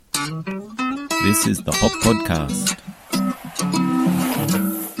This is the Hop Podcast.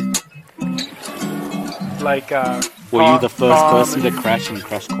 Were you the first person to crash in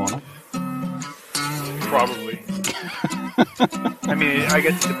Crash Corner? Probably. I mean, I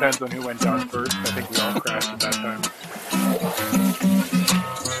guess it depends on who went down first. I think we all crashed at that time.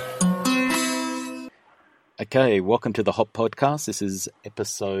 Okay, welcome to the Hop Podcast. This is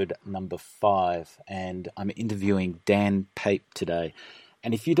episode number 5, and I'm interviewing Dan Pape today.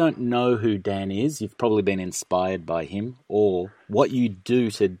 And if you don't know who Dan is, you've probably been inspired by him, or what you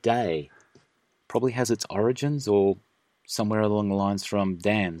do today probably has its origins or somewhere along the lines from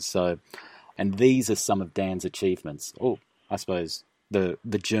Dan. So, and these are some of Dan's achievements. Oh, I suppose the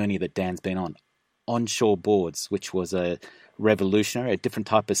journey that Dan's been on. Onshore boards, which was a revolutionary, a different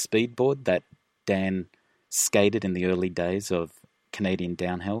type of speedboard that Dan skated in the early days of Canadian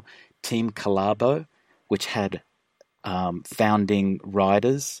downhill. Team Collabo, which had founding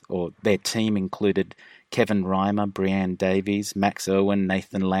riders, or their team included Kevin Reimer, Brianne Davies, Max Irwin,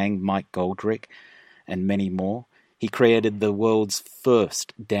 Nathan Lang, Mike Goldrick, and many more. He created the world's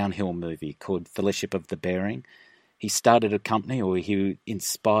first downhill movie called Fellowship of the Bearing. He started a company, or he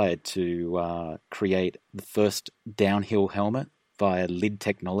inspired to create the first downhill helmet via Lid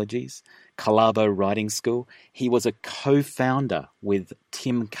Technologies, Collabo Riding School. He was a co-founder with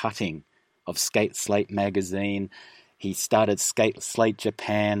Tim Cutting of Skate Slate magazine. He started Skate Slate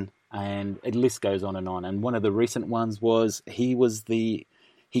Japan, and the list goes on. And one of the recent ones was he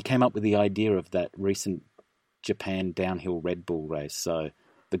came up with the idea of that recent Japan downhill Red Bull race. So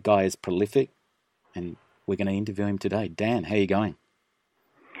the guy is prolific, and we're going to interview him today. Dan, how are you going?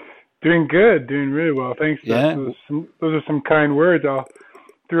 Doing good, doing really well. Thanks. Yeah. Those are some kind words.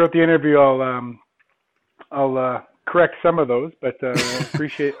 Throughout the interview, I'll correct some of those, but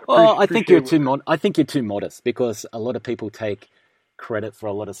appreciate. Well, I think you're too modest, because a lot of people take credit for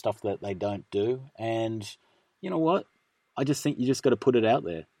a lot of stuff that they don't do, and you know what? I just think you just got to put it out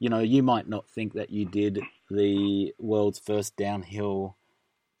there. You know, you might not think that you did the world's first downhill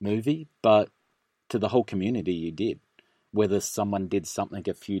movie, but to the whole community, you did. Whether someone did something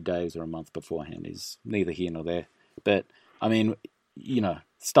a few days or a month beforehand is neither here nor there. But I mean, you know,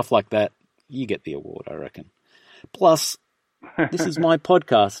 stuff like that, you get the award, I reckon. Plus, this is my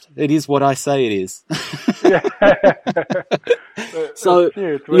podcast. It is what I say it is. So,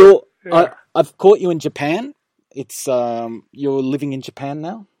 I've caught you in Japan. It's you're living in Japan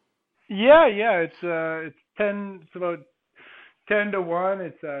now? Yeah. It's about 10 to 1.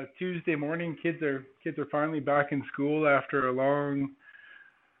 It's Tuesday morning. Kids are finally back in school after a long,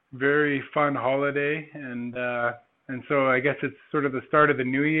 very fun holiday, and so I guess it's sort of the start of the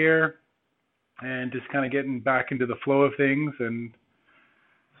new year, and just kind of getting back into the flow of things. And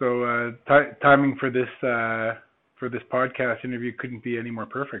so timing for this podcast interview couldn't be any more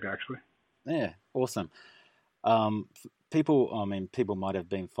perfect, actually. Yeah, awesome. People might have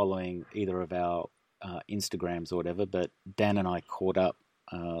been following either of our Instagrams or whatever, but Dan and I caught up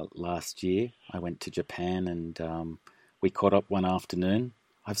last year. I went to Japan, and we caught up one afternoon.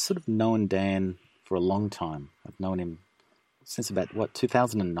 I've sort of known Dan for a long time. I've known him since about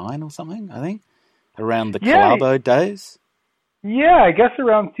 2009 or something, I think, around the Collabo days. Yeah, I guess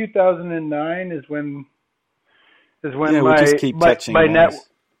around 2009 is when we just keep touching my net. base.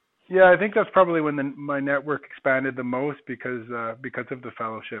 Yeah, I think that's probably when my network expanded the most because of the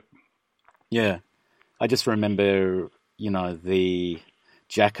fellowship. Yeah, I just remember, you know, the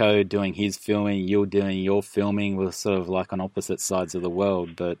Jacko doing his filming, you doing your filming. We're sort of like on opposite sides of the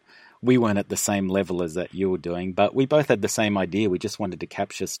world, but we weren't at the same level as that you were doing. But we both had the same idea. We just wanted to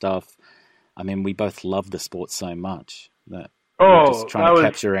capture stuff. I mean, we both love the sport so much that we're just trying to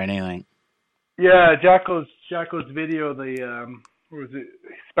capture anything. Yeah, Jacko's video, the what was it?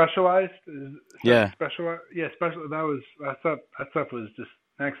 Specialized? Yeah. Specialized. Yeah, special. That stuff was just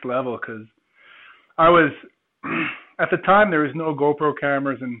next level, because I was at the time there was no GoPro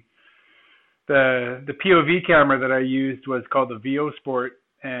cameras, and the POV camera that I used was called the VO Sport,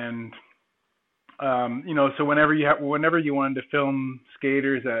 and you know, so whenever you wanted to film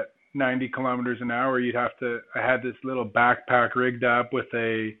skaters at 90 kilometers an hour, I had this little backpack rigged up with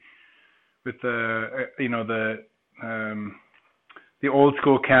the old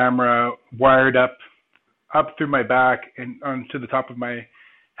school camera wired up through my back and onto the top of my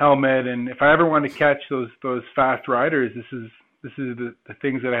helmet. And if I ever wanted to catch those fast riders, this is the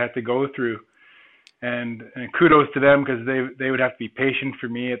things that I had to go through. And kudos to them, because they would have to be patient for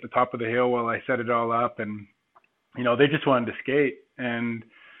me at the top of the hill while I set it all up, and you know, they just wanted to skate. And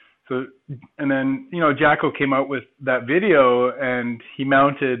so, and then, you know, Jacko came out with that video, and he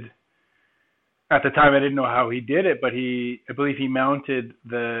mounted at the time I didn't know how he did it, but I believe he mounted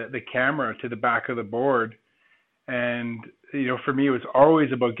the camera to the back of the board. And for me, it was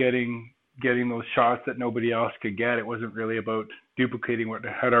always about getting those shots that nobody else could get. It wasn't really about duplicating what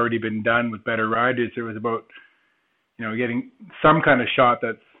had already been done with better riders. It was about getting some kind of shot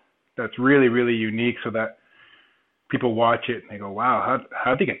that's really, really unique, so that people watch it and they go, wow,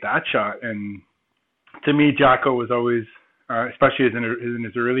 how'd they get that shot? And to me, Jacko was always, especially in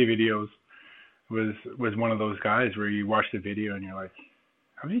his early videos, was one of those guys where you watch the video and you're like,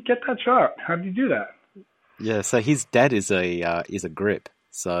 how did you get that shot? How did you do that? Yeah, so his dad is a grip.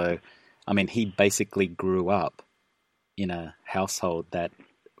 So, I mean, he basically grew up in a household that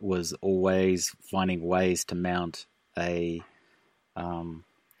was always finding ways to mount a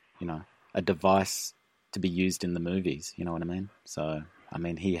device to be used in the movies. You know what I mean? So, I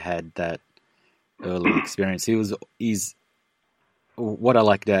mean, he had that early experience. What I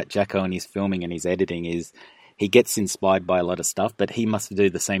like about Jacko and his filming and his editing is he gets inspired by a lot of stuff, but he must do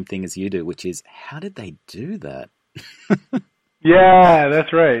the same thing as you do, which is, how did they do that? Yeah,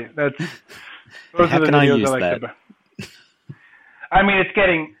 that's right. How can I use that? I mean,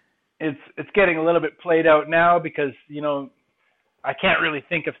 it's getting a little bit played out now because I can't really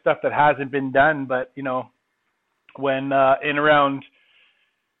think of stuff that hasn't been done. But when in around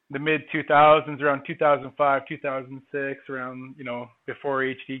the mid 2000s, around 2005, 2006, around before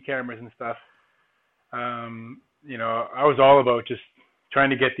HD cameras and stuff, I was all about just trying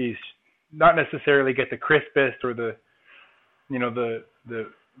to get these, not necessarily get the crispest or the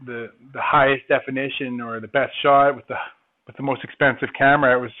highest definition or the best shot with the most expensive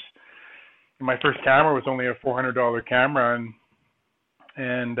camera. My first camera was only a $400 camera,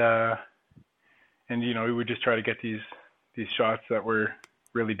 and we would just try to get these shots that were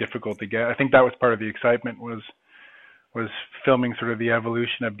really difficult to get. I think that was part of the excitement, was filming sort of the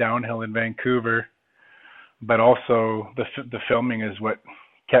evolution of downhill in Vancouver, but also the filming is what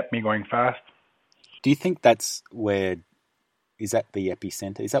kept me going fast. Do you think that's is that the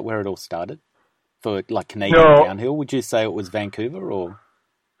epicenter? Is that where it all started for like Canadian downhill? Would you say it was Vancouver or?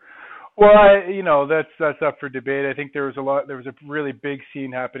 Well, that's up for debate. I think there was a really big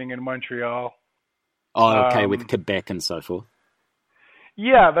scene happening in Montreal. Oh, okay, with Quebec and so forth.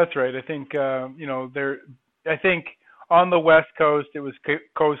 Yeah, that's right. I think I think on the West Coast it was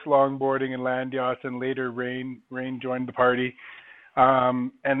coast longboarding and land yachts, and later Rain joined the party.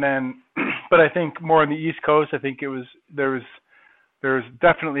 And then, but I think more on the East Coast, I think there was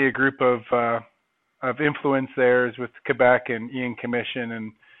definitely a group of influence there with Quebec and Ian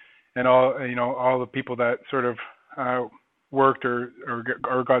Commission and all the people that sort of worked or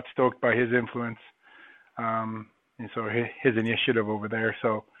got stoked by his influence. And so his initiative over there.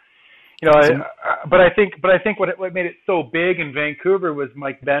 So, but I think what made it so big in Vancouver was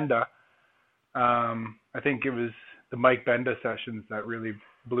Mike Benda. I think it was the Mike Benda sessions that really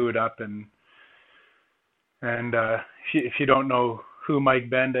blew it up. And if you don't know who Mike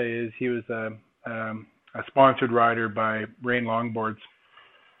Benda is, he was a sponsored rider by Rain Longboards,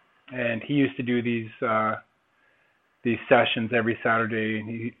 and he used to do these sessions every Saturday, and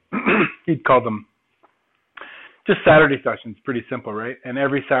he'd call them just Saturday sessions. Pretty simple, right? And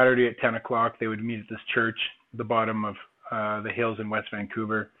every Saturday at 10 o'clock, they would meet at this church at the bottom of the hills in West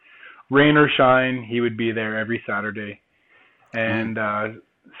Vancouver. Rain or shine, he would be there every Saturday. And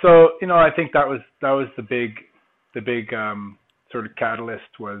so, I think that was the big sort of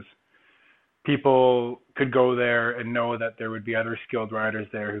catalyst, was people could go there and know that there would be other skilled riders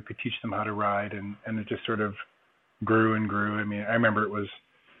there who could teach them how to ride, and it just sort of grew and grew. I mean, I remember it was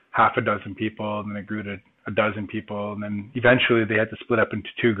half a dozen people, and then it grew to a dozen people, and then eventually they had to split up into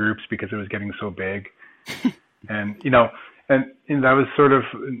two groups because it was getting so big. And that was sort of,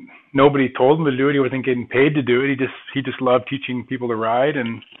 nobody told him to do it. He wasn't getting paid to do it. He just loved teaching people to ride,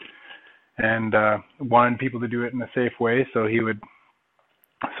 and wanted people to do it in a safe way. So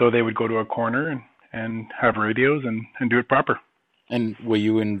they would go to a corner and have radios and do it proper. And were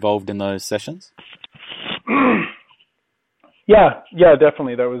you involved in those sessions? Yeah,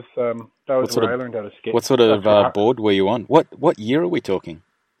 definitely. That was where I learned how to skate. What sort of board were you on? What year are we talking,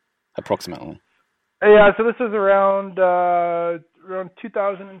 approximately? Yeah, so this was around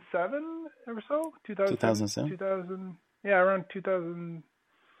 2007 or so. 2007? 2000. Yeah, around 2000.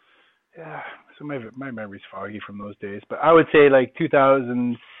 Yeah, so my memory's foggy from those days, but I would say like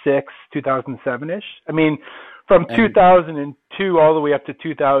 2006, 2007-ish. I mean, from 2002 all the way up to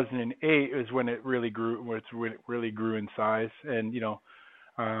 2008 is when it really grew. When it really grew in size, and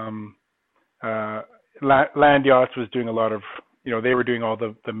Land Yachts was doing a lot of, they were doing all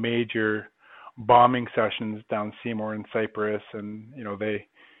the major bombing sessions down Seymour and Cypress, and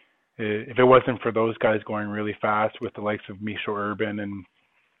if it wasn't for those guys going really fast with the likes of Michel Urban and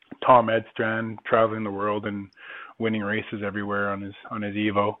Tom Edstrand traveling the world and winning races everywhere on his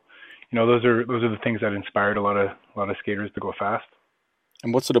Evo, those are the things that inspired a lot of skaters to go fast.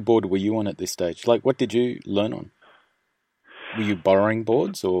 And what sort of board were you on at this stage? Like, what did you learn on? Were you borrowing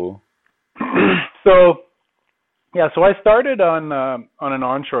boards or? So I started on an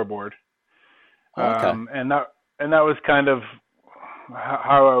onshore board, Okay. and that was kind of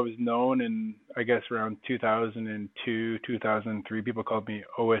how I was known. In I guess around 2002, 2003, people called me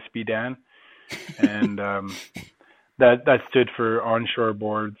OSB Dan, and that stood for Onshore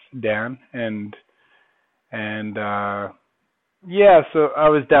Boards Dan, and so I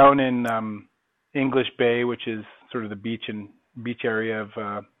was down in English Bay, which is sort of the beach area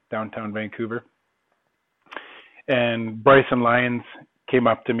of downtown Vancouver. And Bryson Lyons came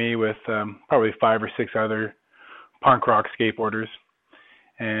up to me with probably 5 or 6 other punk rock skateboarders,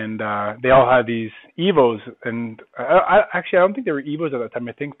 and they all had these Evos. And I don't think they were Evos at that time.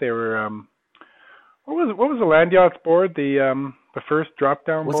 I think they were what was the Land Yachts board? The first drop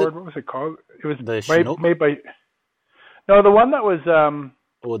down board. What was it called? It was made by. No, the one that was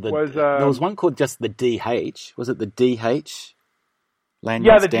there was one called just the DH. Was it the DH? Land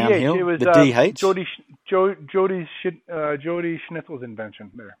the downhill. DH. It was the DH. Jody Schnitzel's invention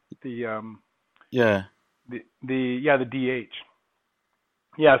there. The DH.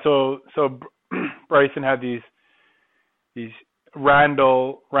 Yeah, so Bryson had these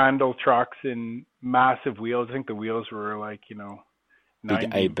Randall trucks in massive wheels. I think the wheels were like, big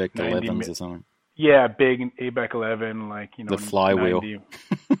ABEC 11s or something. Yeah, big ABEC 11, like, the flywheel. 90.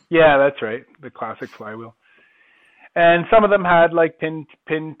 Yeah, that's right, the classic flywheel. And some of them had like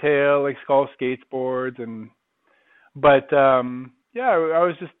pintail, like skull skateboards, but I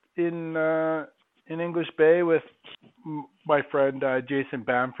was just in English Bay with my friend Jason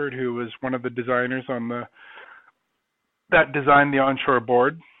Bamford, who was one of the designers that designed the onshore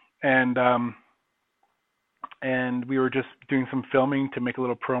board, and we were just doing some filming to make a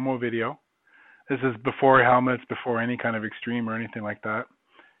little promo video. This is before helmets, before any kind of extreme or anything like that.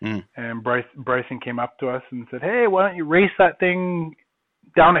 Mm. And Bryson came up to us and said, "Hey, why don't you race that thing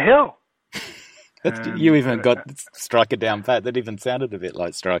down a hill?" You even got Striker down pat. That even sounded a bit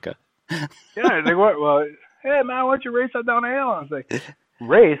like Striker. Yeah, like what? Well, hey man, why don't you race that down a hill? I was like,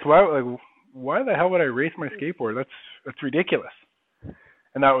 race? Why the hell would I race my skateboard? That's ridiculous.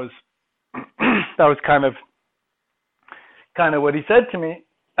 And that was kind of what he said to me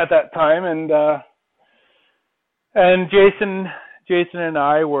at that time. And Jason and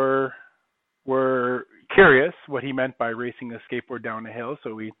I were curious what he meant by racing a skateboard down a hill,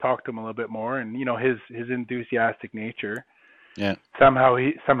 so we talked to him a little bit more, and his enthusiastic nature. Yeah. Somehow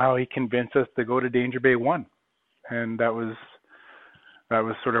he convinced us to go to Danger Bay 1, and that was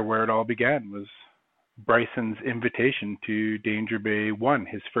sort of where it all began. Was Bryson's invitation to Danger Bay 1,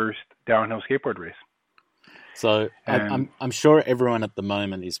 his first downhill skateboard race. So I'm sure everyone at the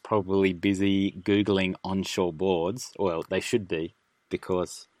moment is probably busy Googling onshore boards. Well, they should be,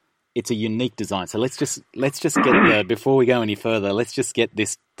 because it's a unique design. So let's just get before we go any further, let's just get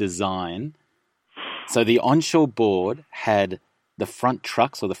this design. So the onshore board had the front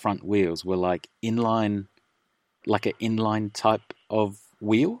trucks or the front wheels were like an inline type of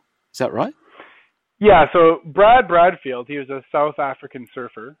wheel. Is that right? Yeah. So Brad Bradfield, he was a South African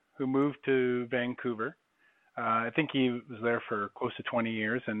surfer who moved to Vancouver. I think he was there for close to 20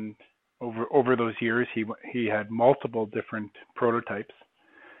 years, and over those years, he had multiple different prototypes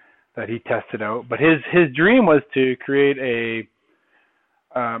that he tested out. But his dream was to create a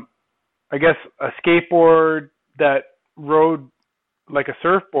skateboard that rode like a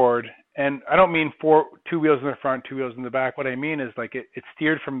surfboard. And I don't mean 2 wheels in the front, 2 wheels in the back. What I mean is like it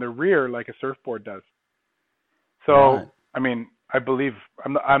steered from the rear like a surfboard does. So, right. I mean, I believe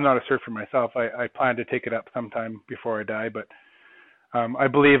I'm not a surfer myself. I plan to take it up sometime before I die, but I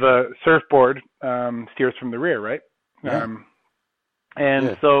believe a surfboard steers from the rear, right? Yeah.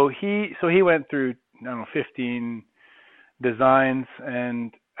 So he went through 15 designs,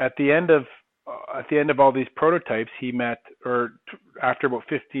 and at the end of all these prototypes, he met, or after about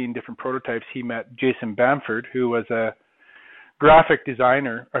 15 different prototypes, he met Jason Bamford, who was a graphic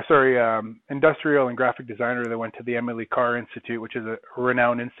designer, industrial and graphic designer that went to the Emily Carr Institute, which is a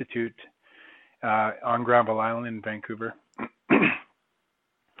renowned institute on Granville Island in Vancouver.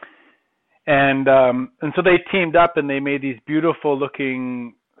 And so they teamed up and they made these beautiful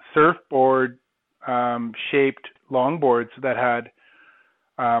looking surfboard shaped longboards that had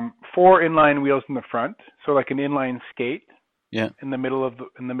 4 inline wheels in the front, so like an inline skate. Yeah. In the middle of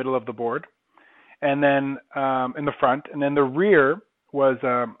the board. And then in the front, and then the rear was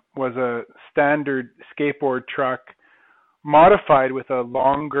was a standard skateboard truck modified with a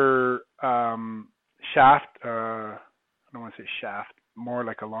longer shaft. I don't want to say shaft, more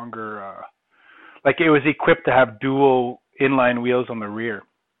like a longer. Like it was equipped to have dual inline wheels on the rear.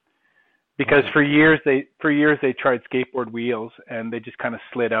 Because for years they tried skateboard wheels and they just kind of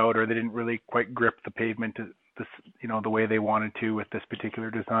slid out, or they didn't really quite grip the pavement the way they wanted to with this particular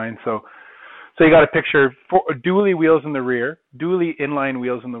design. So you got a picture dually wheels in the rear, dually inline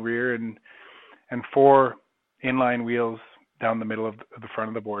wheels in the rear, and 4 inline wheels down the middle of the front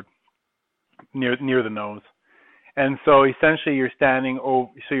of the board, near the nose. And so essentially you're standing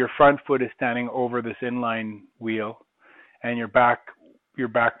over, so your front foot is standing over this inline wheel, and your back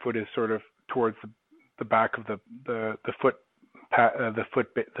foot is sort of towards the back of the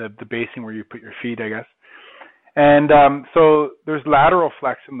basing where you put your feet, I guess. And so there's lateral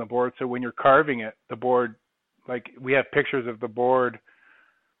flex in the board. So when you're carving it, the board, like we have pictures of the board,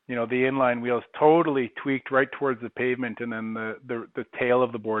 the inline wheels totally tweaked right towards the pavement, and then the tail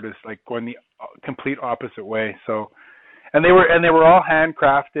of the board is like going the complete opposite way. So, and they were all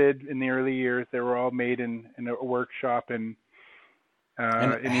handcrafted in the early years. They were all made in a workshop in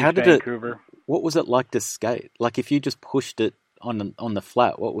East Vancouver. What was it like to skate? Like if you just pushed it on the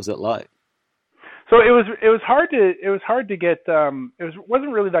flat, what was it like? So it was hard to get.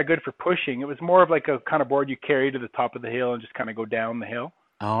 Wasn't really that good for pushing. It was more of like a kind of board you carry to the top of the hill and just kind of go down the hill.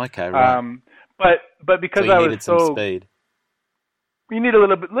 Oh, okay, right. But because so I needed was some speed. You need a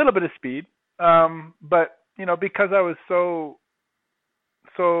little bit of speed. But because I was so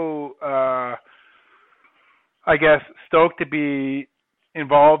I guess stoked to be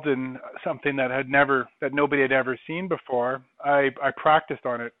involved in something that nobody had ever seen before, I practiced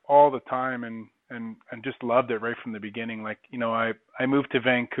on it all the time and just loved it right from the beginning. Like, I moved to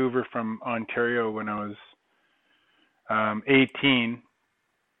Vancouver from Ontario when I was 18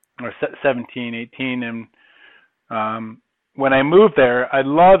 or 17, 18. And when I moved there, I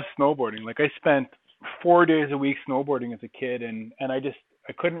loved snowboarding. Like I spent 4 days a week snowboarding as a kid, and I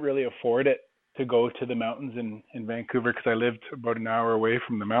couldn't really afford it to go to the mountains in Vancouver because I lived about an hour away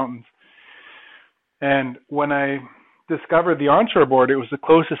from the mountains. And when I discovered the onshore board, it was the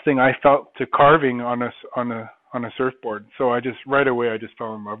closest thing I felt to carving on a surfboard. So right away I just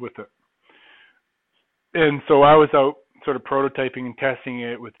fell in love with it. And so I was out sort of prototyping and testing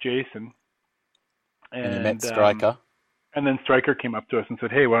it with Jason. And you met Striker. And then Striker came up to us and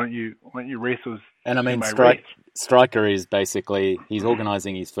said, "Hey, why don't you race those?" And I mean, Striker is basically, he's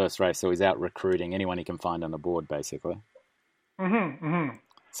organising his first race, so he's out recruiting anyone he can find on the board, basically. Mm-hmm, mm-hmm.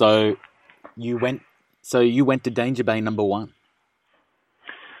 So you went to Danger Bay number 1.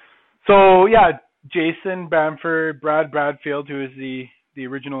 So yeah, Jason Bamford, Brad Bradfield, who is the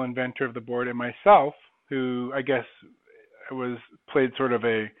original inventor of the board, and myself, who I guess played sort of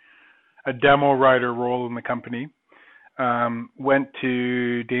a demo rider role in the company. Went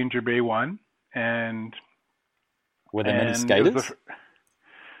to Danger Bay 1, and were there many skaters?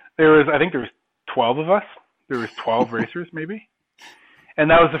 I think there was 12 of us. There was 12 racers maybe,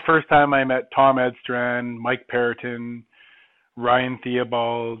 and that was the first time I met Tom Edstrand, Mike Perriton, Ryan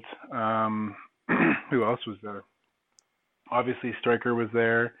Theobald. Who else was there? Obviously, Striker was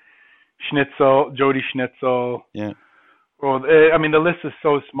there. Jody Schnitzel. Yeah. Well, I mean, the list is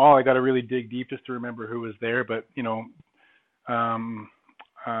so small. I got to really dig deep just to remember who was there. But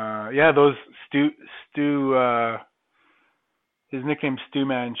those Stu. His nickname's Stu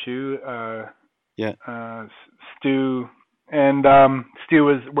Manchu. Stu, and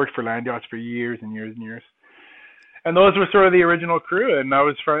Stu worked for Land Yachts for years and years and years. And those were sort of the original crew, and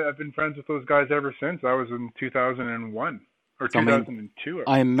I've been friends with those guys ever since. I was in 2001 or 2002.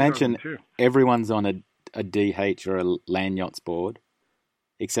 I imagine 2002. Everyone's on a DH or a Land Yachts board,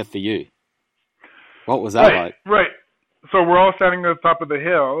 except for you. What was that like? Right. So we're all standing at the top of the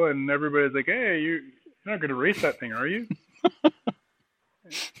hill, and everybody's like, "Hey, you're not going to race that thing, are you?"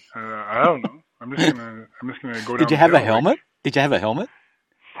 I don't know. I'm just gonna go down. Did you have a helmet? Did you have a helmet?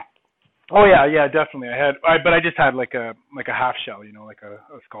 Oh yeah, definitely. But I just had like a half shell, like a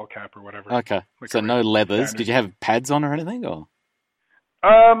skull cap or whatever. Okay. Like so no leathers. Standard. Did you have pads on or anything, or?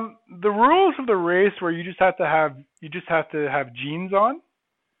 The rules of the race were you just have to have jeans on,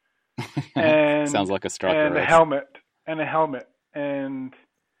 and sounds like a striker and race. a helmet and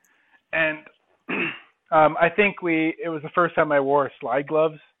I think it was the first time I wore slide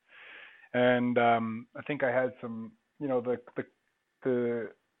gloves, and I think I had some the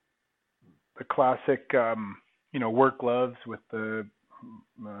classic work gloves with the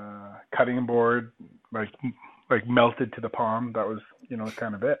cutting board like melted to the palm. That was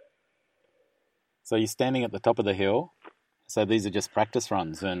kind of it. So you're standing at the top of the hill. So these are just practice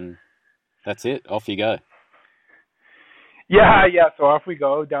runs, and that's it. Off you go. Yeah. So off we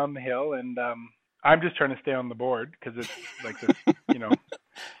go down the hill, and I'm just trying to stay on the board because it's like this,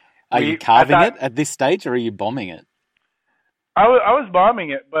 Are you carving it at this stage, or are you bombing it? I was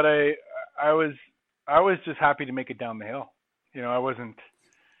bombing it, but I was just happy to make it down the hill. I wasn't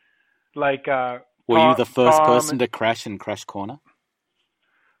like. Were you the first person to crash in Crash Corner?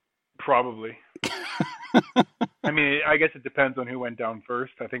 Probably. I mean, I guess it depends on who went down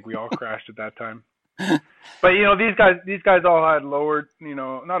first. I think we all crashed at that time. But these guys all had lowered,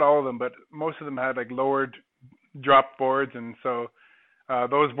 not all of them, but most of them had like lowered drop boards, and so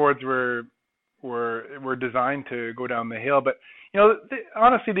those boards were designed to go down the hill. But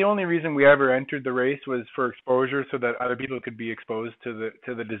honestly, the only reason we ever entered the race was for exposure, so that other people could be exposed to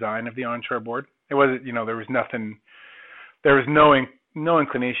the design of the onshore board. It wasn't, there was nothing, there was no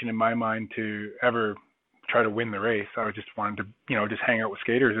inclination in my mind to ever try to win the race. I just wanted to, just hang out with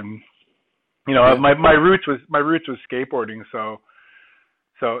skaters, and my roots was skateboarding. So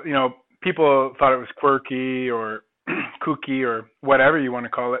people thought it was quirky or kooky or whatever you want to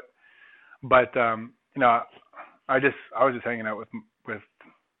call it. But I was just hanging out with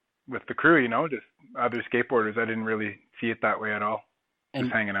the crew, just other skateboarders. I didn't really see it that way at all.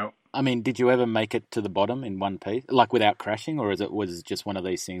 Just hanging out. I mean, did you ever make it to the bottom in one piece, like without crashing, or was it just one of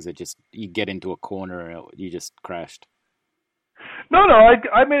these things that just you get into a corner and you just crashed? No,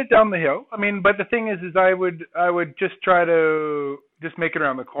 I made it down the hill. I mean, but the thing is I would just try to just make it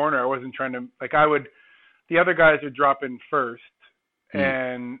around the corner. I wasn't trying to the other guys would drop in first,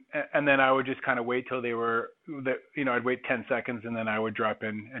 and then I would just kind of wait till they were I'd wait 10 seconds, and then I would drop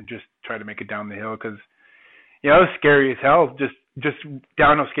in and just try to make it down the hill, because it was scary as hell. Just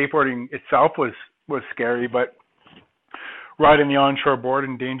downhill skateboarding itself was scary, but riding the onshore board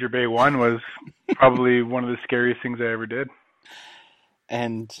in Danger Bay 1 was probably one of the scariest things I ever did.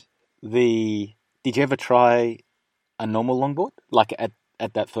 And did you ever try a normal longboard, like at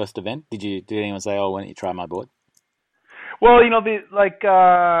that first event? Did anyone say, "Oh, why don't you try my board"? Well,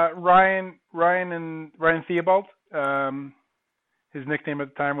 Ryan Theobald. His nickname at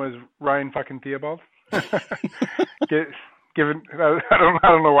the time was Ryan fucking Theobald. Given I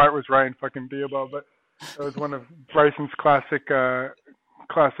don't know why it was Ryan fucking Theobald, but that was one of Bryson's classic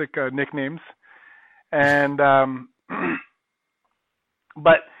nicknames. And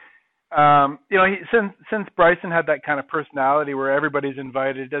since Bryson had that kind of personality where everybody's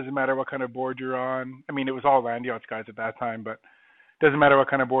invited, it doesn't matter what kind of board you're on. I mean, it was all land yachts guys at that time, but it doesn't matter what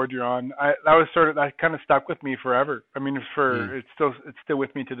kind of board you're on. That kind of stuck with me forever. I mean, it's still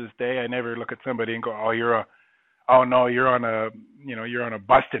with me to this day. I never look at somebody and go, "Oh, you're on a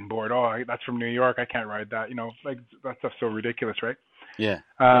Bustin board. Oh, that's from New York. I can't ride that." That stuff's so ridiculous, right? Yeah.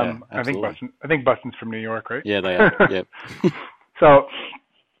 I think Bustin's from New York, right? Yeah, they are. Yep.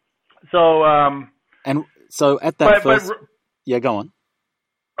 And so at that yeah, go on.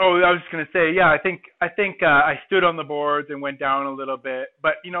 Oh, I was just gonna say, yeah, I think I stood on the boards and went down a little bit,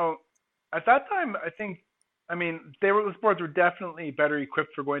 but at that time, those boards were definitely better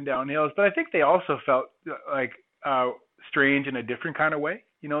equipped for going down hills, but I think they also felt like strange in a different kind of way.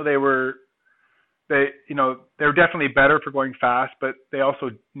 They were definitely better for going fast, but they also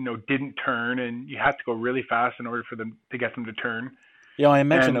didn't turn, and you had to go really fast in order for them to get them to turn. Yeah, I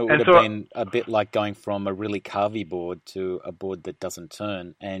imagine it would have been a bit like going from a really carvy board to a board that doesn't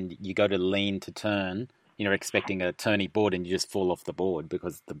turn, and you go to lean to turn, you're expecting a turny board, and you just fall off the board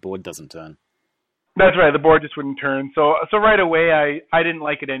because the board doesn't turn. That's right, the board just wouldn't turn. So right away, I didn't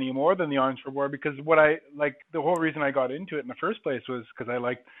like it any more than the onshore board, because the whole reason I got into it in the first place was because I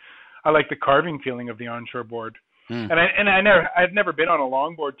liked the carving feeling of the onshore board. And I'd never been on a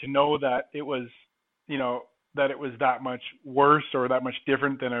longboard to know that it was, that it was that much worse or that much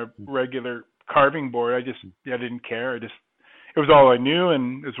different than a regular carving board. I didn't care. It was all I knew,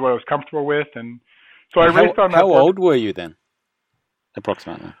 and it was what I was comfortable with. And so I raced on that board. How old were you then,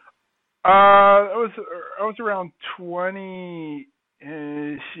 approximately? I was around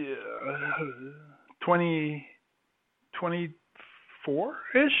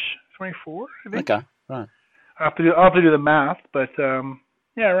 24-ish, 24, I think. Okay, right. I'll have to do the math, but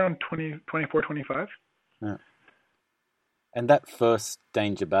around 24, 25. Yeah. And that first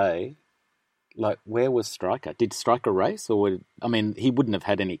Danger Bay, where was Striker? Did Striker race, or he wouldn't have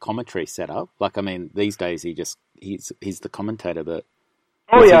had any commentary set up. These days he's the commentator, but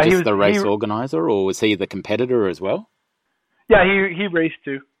was he the race organizer, or was he the competitor as well? Yeah, he raced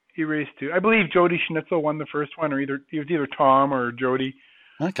too. I believe Jody Schnitzel won the first one, or it was either Tom or Jody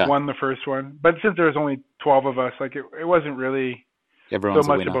won the first one. But since there was only 12 of us, it wasn't really Everyone's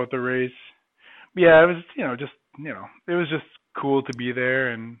so much about the race. Yeah, it was it was just cool to be there.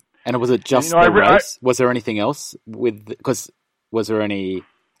 And was it just the race? Was there anything else was there any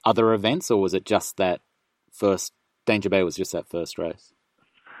other events, or was it just that first, Danger Bay was just that first race?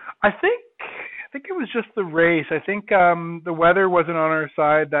 I think it was just the race. I think the weather wasn't on our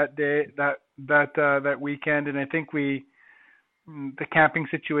side that day, that weekend, and I think the camping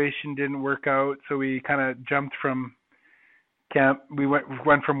situation didn't work out, so we kind of jumped from camp. We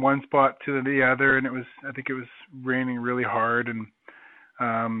went from one spot to the other, and I think it was raining really hard, and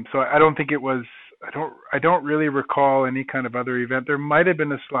so I don't think it was. I don't really recall any kind of other event. There might have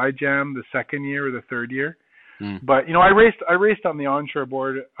been a slide jam the second year or the third year. But I raced on the onshore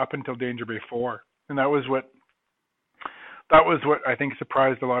board up until Danger Bay 4, and that was what I think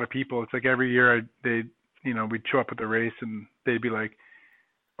surprised a lot of people. It's like every year we'd show up at the race and they'd be like,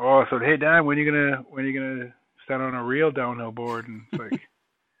 "Oh, so hey Dan, when are you gonna stand on a real downhill board?" And it's like,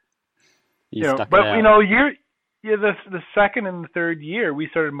 the second and the third year we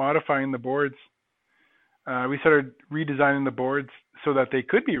started modifying the boards. We started redesigning the boards so that they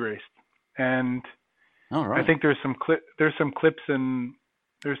could be raced, and all right. I think there's some clips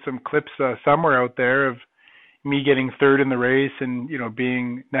somewhere out there of me getting third in the race and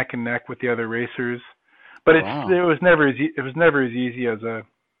being neck and neck with the other racers, but it was never as easy as an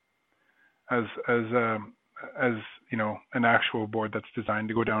actual board that's designed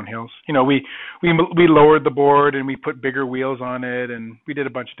to go down hills. We lowered the board and we put bigger wheels on it, and we did a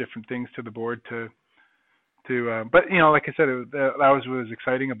bunch of different things to the board but like I said, that was what was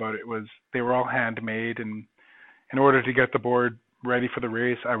exciting about it, was they were all handmade, and in order to get the board ready for the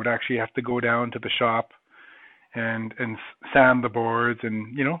race, I would actually have to go down to the shop and sand the boards,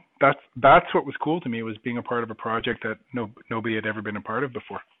 and that's what was cool to me, was being a part of a project that nobody had ever been a part of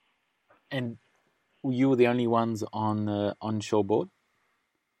before. And you were the only ones on the onshore board?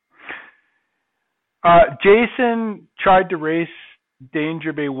 Jason tried to race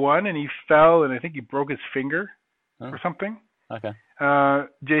Danger Bay 1 and he fell, and I think he broke his finger or something. Okay.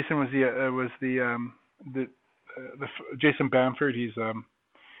 Jason was the Jason Bamford. He's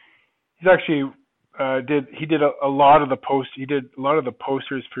actually did a lot of the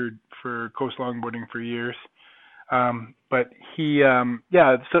posters for Coast Longboarding for years. But he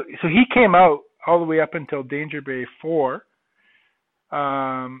so he came out all the way up until Danger Bay 4.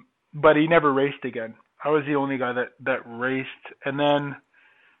 But he never raced again. I was the only guy that raced, and then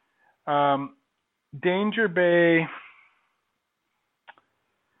Danger Bay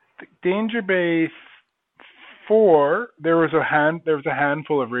 4. There was a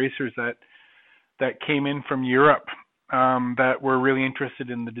handful of racers that came in from Europe that were really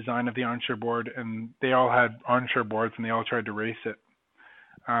interested in the design of the onshore board, and they all had onshore boards and they all tried to race it.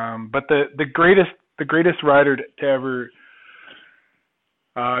 But the greatest rider to ever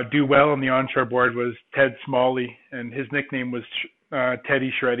do well on the onshore board was Ted Smalley, and his nickname was Teddy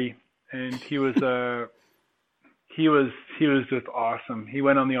Shreddy, and he was just awesome. He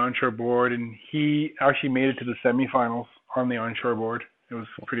went on the onshore board and he actually made it to the semifinals on the onshore board. It was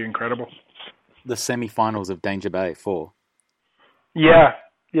pretty incredible. The semifinals of Danger Bay 4. Yeah.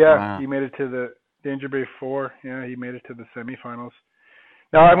 Wow. He made it to the Danger Bay 4. Yeah, he made it to the semifinals.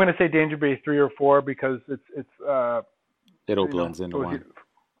 Now I'm going to say Danger Bay 3 or 4 because it's it all blends into one.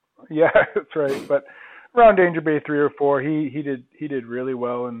 Yeah, that's right. But around Danger Bay 3 or 4, he did really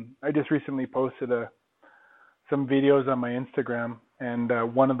well, and I just recently posted some videos on my Instagram, and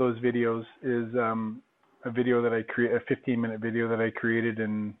one of those videos is a video that I a 15-minute video that I created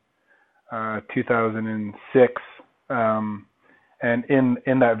in 2006. And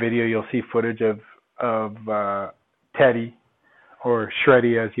in that video, you'll see footage of Teddy, or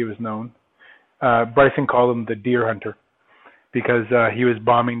Shreddy as he was known. Bryson called him the Deer Hunter, because he was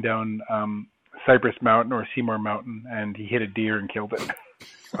bombing down Cypress Mountain or Seymour Mountain, and he hit a deer and killed it,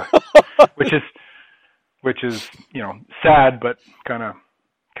 which is sad, but kind of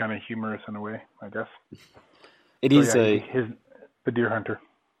humorous in a way, I guess. It is the Deer Hunter.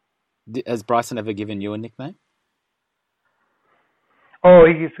 Has Bryson ever given you a nickname? Oh,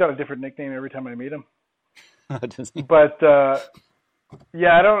 he's got a different nickname every time I meet him. Does he? But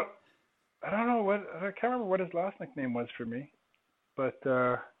yeah, I don't know I can't remember what his last nickname was for me. But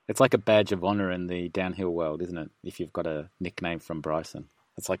it's like a badge of honor in the downhill world, isn't it? If you've got a nickname from Bryson,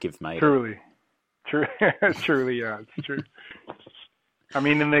 it's like you've made truly, it. Truly, yeah, it's true. I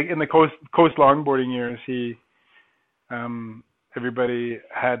mean, in the coast longboarding years, everybody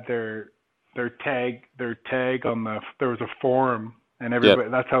had their tag on there was a forum, and everybody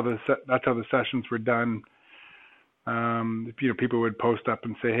that's how the sessions were done. People would post up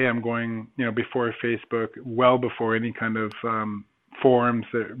and say, "Hey, I'm going," before Facebook, well before any kind of forums.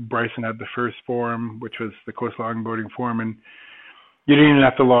 Bryson had the first forum, which was the Coast Longboarding Forum, and you didn't even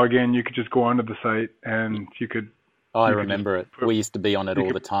have to log in. You could just go onto the site, and you could. Oh, I remember it. We used to be on it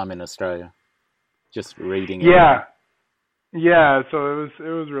all the time in Australia, just reading. Yeah, yeah. So it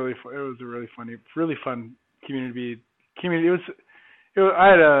was really it was a really fun community. I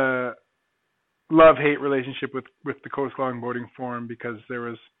had a love-hate relationship with the Coast Longboarding Forum because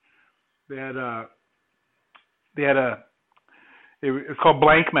it's called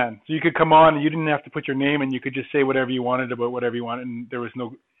Blank Man. So you could come on and you didn't have to put your name and you could just say whatever you wanted about whatever you wanted, and there was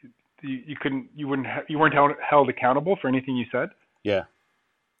no, you weren't held accountable for anything you said. Yeah.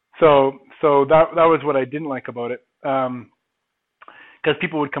 So that was what I didn't like about it. Because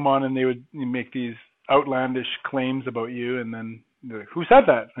people would come on and they would make these outlandish claims about you, and then like, who said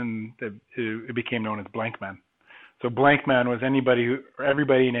that? And it became known as Blank Man. So Blank Man was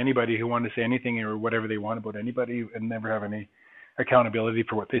everybody and anybody who wanted to say anything or whatever they want about anybody and never have any accountability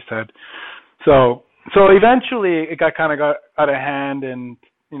for what they said. So eventually it got out of hand, and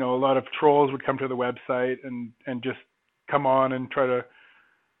a lot of trolls would come to the website and just come on and try to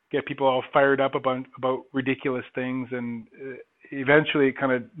get people all fired up about ridiculous things, and eventually it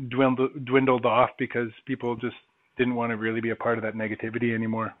kind of dwindled off because people just didn't want to really be a part of that negativity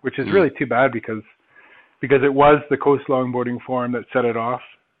anymore, which is really too bad because it was the Coast Longboarding Forum that set it off,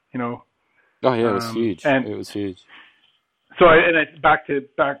 Oh yeah, it was huge. It was huge. So back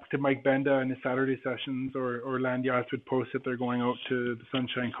to Mike Benda and his Saturday sessions, or Land Yachts would post that they're going out to the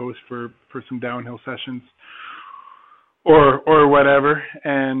Sunshine Coast for some downhill sessions, or whatever.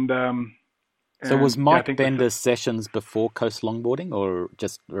 So was Mike Benda's sessions before Coast Longboarding, or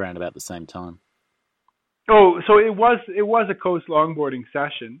just around about the same time? Oh, so it was a Coast Longboarding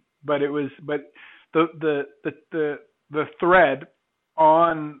session, but the thread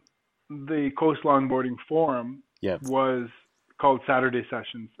on the Coast Longboarding Forum was called Saturday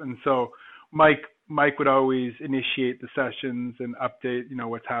Sessions, and so Mike would always initiate the sessions and update,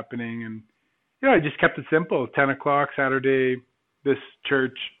 what's happening, and I just kept it simple. 10:00 Saturday, this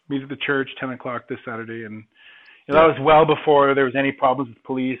church, meet at the church. 10:00 this Saturday, and that was well before there was any problems with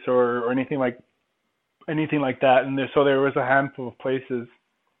police or anything like that. And so there was a handful of places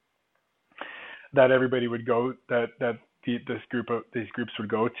that everybody would go, that these groups would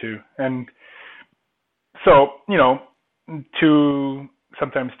go to, and so 2,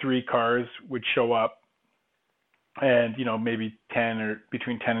 sometimes 3 cars would show up, and maybe 10 or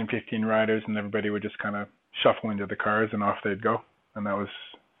between 10 and 15 riders, and everybody would just kind of shuffle into the cars and off they'd go, and that was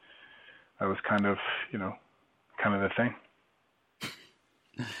kind of the thing.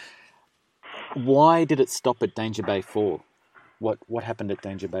 Why did it stop at Danger Bay 4? What happened at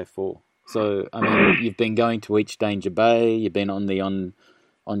Danger Bay 4? So, I mean, you've been going to each Danger Bay, you've been on the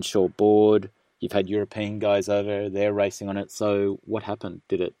onshore board, you've had European guys over, they're racing on it. So what happened?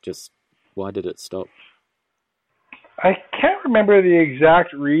 Why did it stop? I can't remember the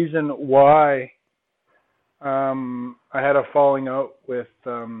exact reason why I had a falling out with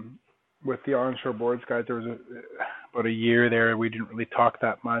the onshore boards guys. There was about a year there we didn't really talk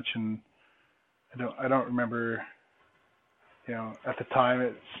that much, and I don't remember, at the time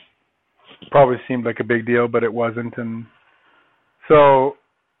it probably seemed like a big deal, but it wasn't. And so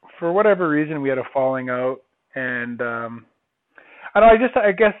for whatever reason we had a falling out, and I guess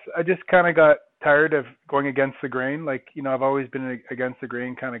I just kind of got tired of going against the grain. Like, I've always been an against the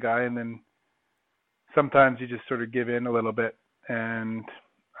grain kind of guy, and then sometimes you just sort of give in a little bit, and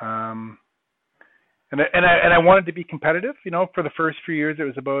I wanted to be competitive. For the first few years, it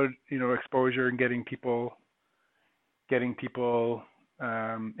was about exposure and getting people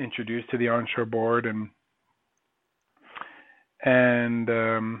introduced to the onshore board,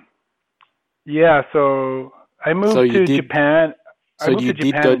 So I moved to Japan. So you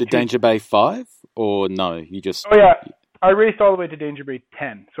did go to Danger Bay 5, or no? You just... Oh yeah, I raced all the way to Danger Bay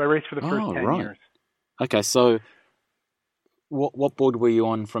 10. So I raced for the first 10 years. Okay, so what board were you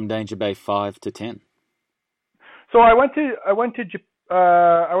on from Danger Bay 5 to 10? So I went to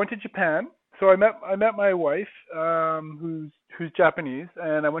Japan. So I met my wife, who's Japanese,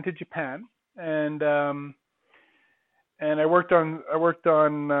 and I went to Japan, and I worked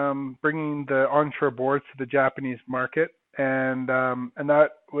on bringing the onshore boards to the Japanese market, and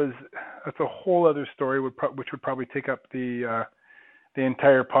that's a whole other story, which would probably take up the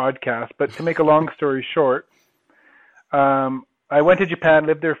entire podcast. But to make a long story short, I went to Japan,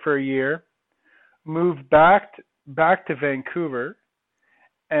 lived there for a year, moved back to Vancouver,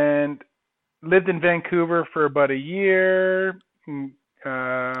 and lived in Vancouver for about a year.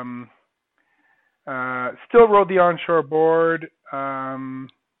 Still rode the onshore board.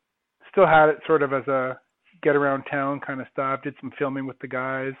 Still had it sort of as a get around town kind of stuff. Did some filming with the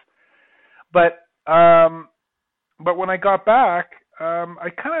guys, but when I got back, I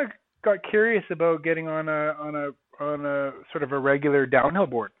kind of got curious about getting on a sort of a regular downhill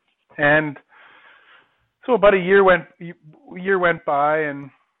board, and so about a year went by,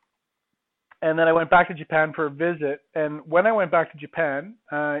 and then I went back to Japan for a visit. And when I went back to Japan,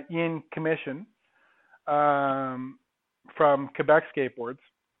 Ian Commission from Quebec Skateboards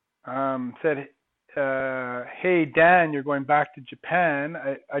said, "Hey Dan, you're going back to Japan.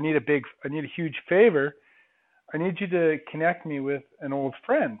 I need a huge favor. I need you to connect me with an old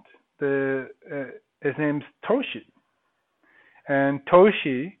friend. His name's Toshi." And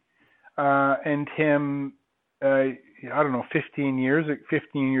Toshi and him, I don't know, 15 years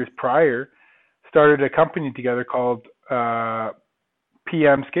prior, started a company together called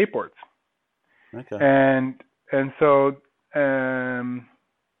PM Skateboards. Okay. And so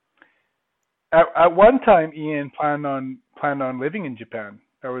at one time, Ian planned on living in Japan.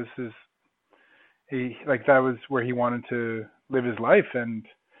 That was that was where he wanted to live his life, and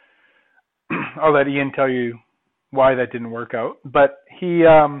I'll let Ian tell you why that didn't work out. But he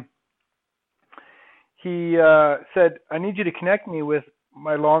said, "I need you to connect me with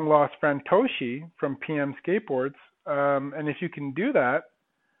my long lost friend Toshi from PM Skateboards, and if you can do that,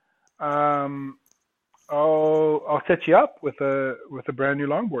 I'll set you up with a brand new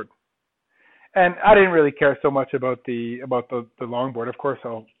longboard." And I didn't really care so much about the longboard. Of course,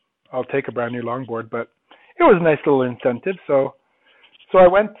 I'll take a brand new longboard, but it was a nice little incentive. So I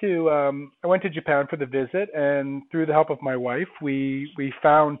went to Japan for the visit, and through the help of my wife, we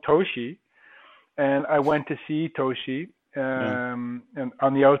found Toshi, and I went to see Toshi and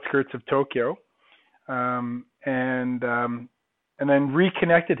on the outskirts of Tokyo, and then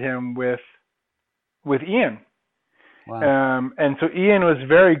reconnected him with Ian. Wow. And so Ian was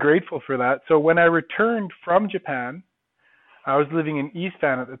very grateful for that. So when I returned from Japan, I was living in East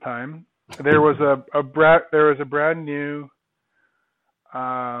Van at the time. There was a brand new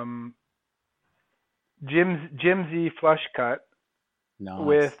Jim Z flush cut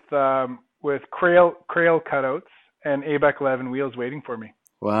Nice. with Crail cutouts and ABEC 11 wheels waiting for me.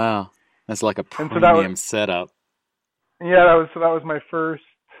 Wow. That's like a And so premium setup. Yeah, that was my first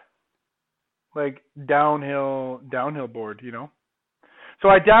like downhill board, you know. So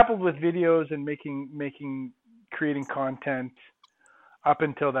I dabbled with videos and creating content up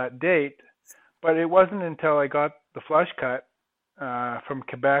until that date, but it wasn't until I got the flush cut from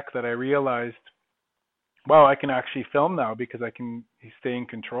Quebec that I realized, wow, I can actually film now because I can stay in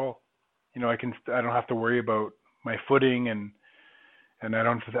control. You know, I don't have to worry about my footing, and I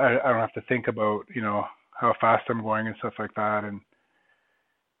don't have to think about, you know, how fast I'm going and stuff like that. And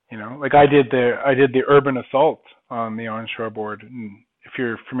you know, like I did the urban assault on the onshore board. And if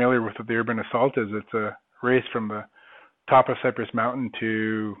you're familiar with what the urban assault is, it's a race from the top of Cypress Mountain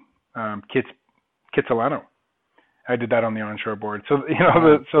to Kitsilano. I did that on the onshore board. So you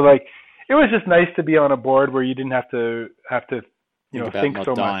know, so like it was just nice to be on a board where you didn't have to think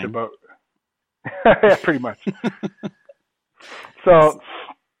so much about. Yeah, pretty much. So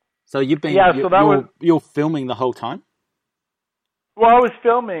you've been you're filming the whole time? Well, I was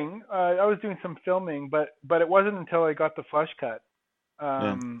filming. I was doing some filming, but it wasn't until I got the flush cut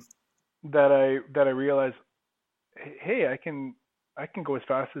that I realized, hey, I can go as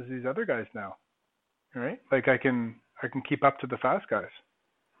fast as these other guys now, right? Like I can keep up to the fast guys.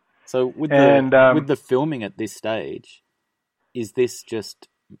 So with the filming at this stage, is this just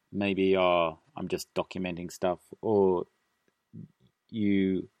maybe I'm just documenting stuff, or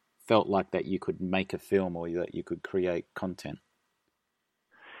you felt like that you could make a film or that you could create content?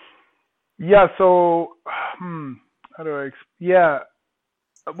 Yeah, so how do I? Yeah,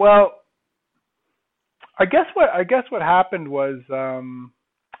 well, I guess what happened was, I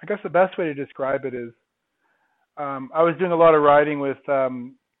guess the best way to describe it is, I was doing a lot of riding with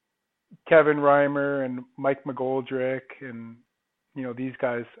Kevin Reimer and Mike McGoldrick, and you know these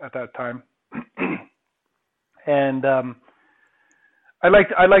guys at that time, and I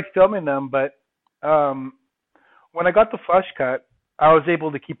liked filming them, but when I got the flush cut, I was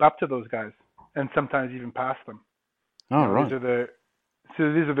able to keep up to those guys and sometimes even pass them. Oh, right. These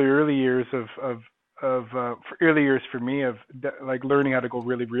are the early years early years for me of like learning how to go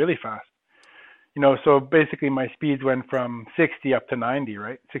really, really fast. You know, so basically my speeds went from 60 up to 90,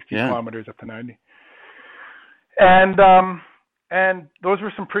 right? 60 kilometers up to 90. And those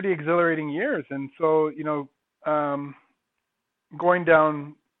were some pretty exhilarating years. And so, you know, going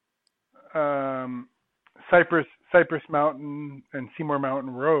down Cypress Mountain and Seymour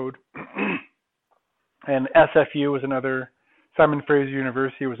Mountain Road, and SFU was another Simon Fraser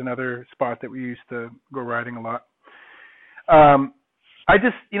University was another spot that we used to go riding a lot. I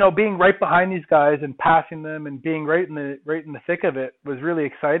just, being right behind these guys and passing them and being right in the thick of it was really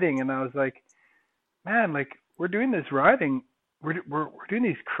exciting. And I was like, man, like we're doing this riding, we're doing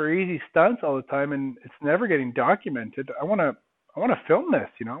these crazy stunts all the time, and it's never getting documented. I want to film this,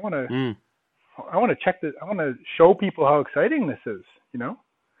 I want to check this. I want to show people how exciting this is,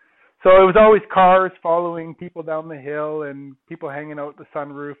 So it was always cars following people down the hill and people hanging out the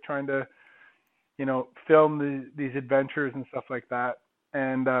sunroof trying to, film these adventures and stuff like that.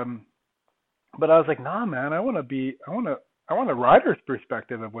 And but I was like, nah, man, I want a rider's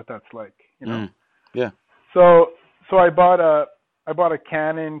perspective of what that's like, Yeah. So I bought a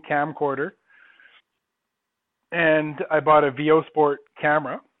Canon camcorder, and I bought a VO Sport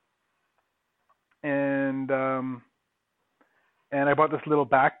camera, and I bought this little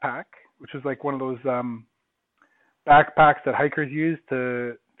backpack, which is like one of those backpacks that hikers use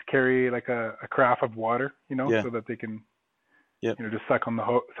to carry like a carafe of water, so that they can, just suck on the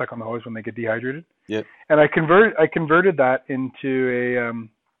hose when they get dehydrated. Yep. And I converted that into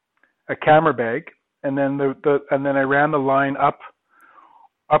a camera bag, and then I ran the line up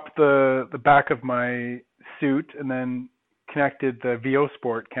the back of my suit, and then connected the VO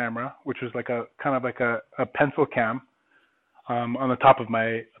Sport camera, which was like a kind of like a pencil cam, on the top of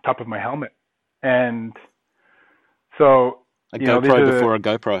my helmet. And so a GoPro before a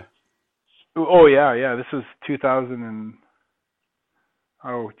GoPro. Oh yeah. This was 2000 and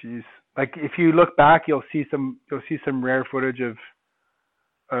like if you look back, you'll see some rare footage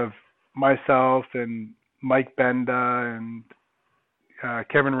of myself and Mike Benda and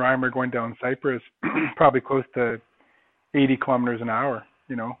Kevin Reimer going down Cypress, probably close to 80 kilometers an hour,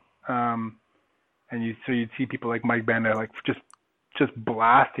 and you'd see people like Mike Benda like just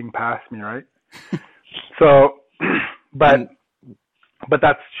blasting past me, right? So, but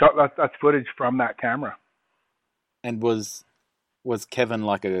that's footage from that camera. And was Kevin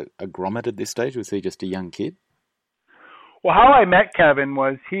like a grommet at this stage? Was he just a young kid? Well, how I met Kevin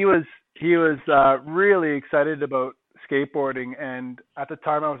was he was really excited about skateboarding, and at the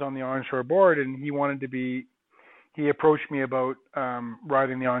time I was on the onshore board, and he approached me about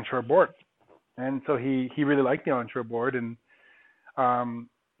riding the onshore board, and so he really liked the onshore board, and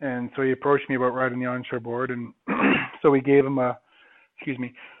so he approached me about riding the onshore board, and so we gave him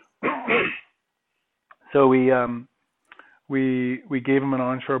so we gave him an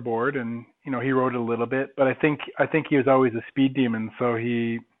onshore board, and he rode it a little bit, but I think he was always a speed demon, so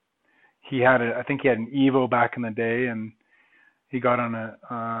he had an Evo back in the day, and he got on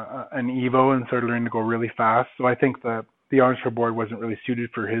an Evo and started learning to go really fast. So I think the onshore board wasn't really suited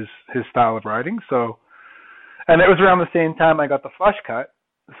for his style of riding. So, and it was around the same time I got the flush cut.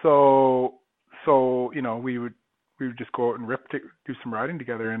 So we would just go out and do some riding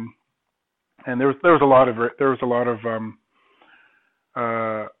together, and there was a lot of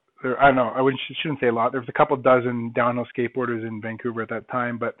I don't know, shouldn't say a lot. There was a couple dozen downhill skateboarders in Vancouver at that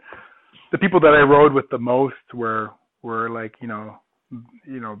time, but the people that I rode with the most were like,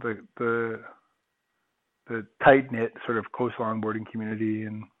 the tight knit sort of close longboarding community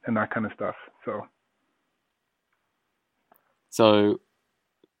and that kind of stuff. So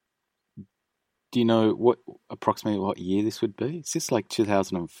do you know approximately what year this would be? Is this like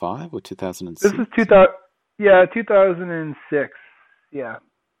 2005 or 2006? This is 2006. Yeah.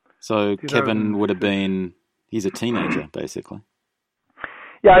 So Kevin would have been, he's a teenager basically.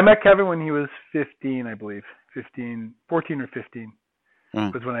 Yeah, I met Kevin when he was 15, I believe. 14 or 15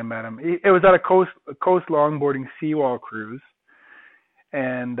 was when I met him. It was at a coast longboarding seawall cruise.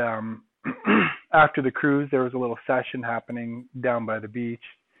 And after the cruise, there was a little session happening down by the beach.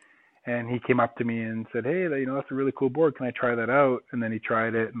 And he came up to me and said, hey, that's a really cool board. Can I try that out? And then he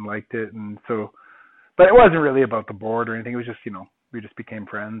tried it and liked it. And so, but it wasn't really about the board or anything. It was just, we just became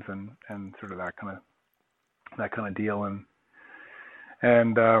friends and sort of that kind of deal. And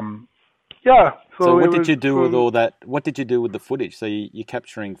yeah. So what did you do with all that? What did you do with the footage? So you're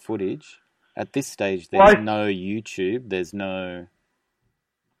capturing footage. At this stage, there's no YouTube. There's no.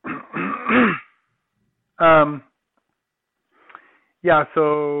 Yeah.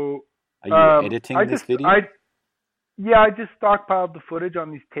 So. Are you editing this video? I just stockpiled the footage on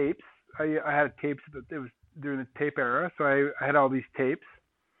these tapes. I had tapes that it was during the tape era, so I had all these tapes,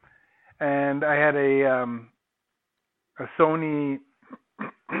 and I had a Sony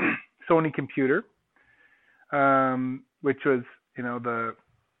computer, which was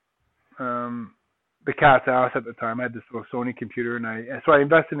the cat's ass at the time. I had this little Sony computer, and so I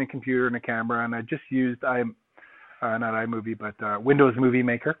invested in a computer and a camera, and I just used not iMovie, but Windows Movie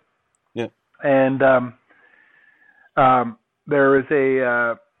Maker. Yeah. And there was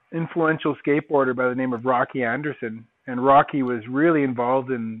a influential skateboarder by the name of Rocky Anderson, and Rocky was really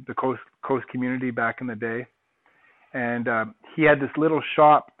involved in the coast community back in the day. And he had this little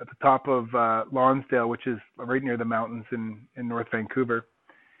shop at the top of Lonsdale, which is right near the mountains in North Vancouver.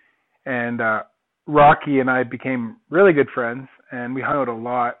 And Rocky and I became really good friends, and we hung out a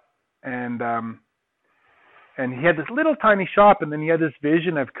lot. And he had this little tiny shop, and then he had this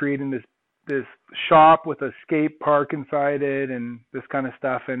vision of creating this shop with a skate park inside it and this kind of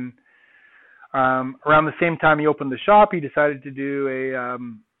stuff. And around the same time he opened the shop, he decided to do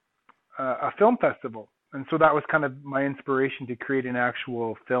a film festival. And so that was kind of my inspiration to create an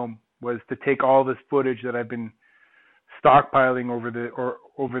actual film, was to take all this footage that I've been stockpiling over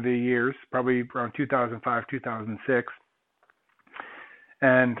the years, probably around 2005, 2006,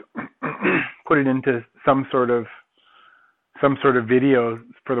 and put it into some sort of video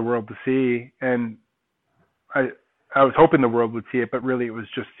for the world to see. And I was hoping the world would see it, but really it was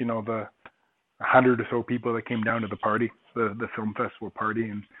just, the 100 or so people that came down to the party, the film festival party.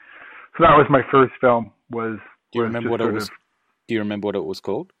 And so that was my first film. Do you remember what it was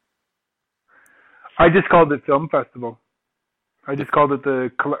called? I just called it Film Festival. I just called it the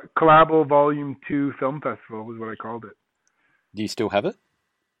Collabo Volume 2 Film Festival was what I called it. Do you still have it?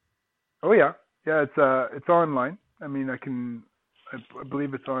 Oh yeah. Yeah, it's online. I mean, I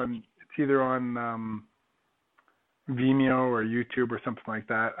believe it's either on Vimeo or YouTube or something like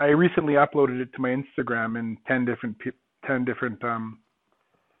that. I recently uploaded it to my Instagram in 10 different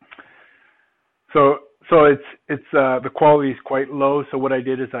so it's the quality is quite low. So what I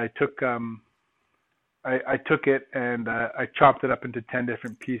did is I took it and I chopped it up into 10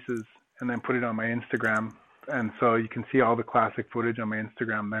 different pieces and then put it on my Instagram, and so you can see all the classic footage on my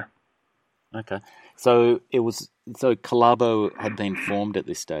Instagram there. Okay. So Collabo had been formed at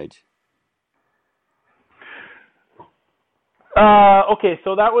this stage. Okay,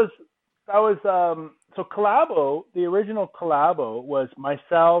 so that was so Collabo, the original Collabo was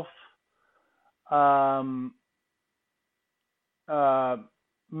myself,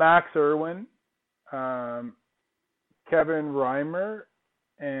 Max Irwin, Kevin Reimer,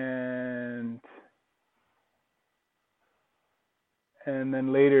 and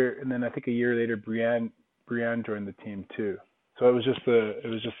then I think a year later Brienne joined the team too. So it was just the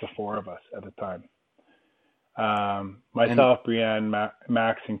four of us at the time. Myself, Brienne,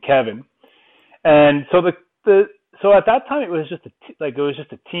 Max, and Kevin. And so so at that time it was just a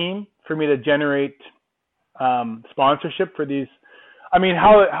team for me to generate sponsorship for these. I mean,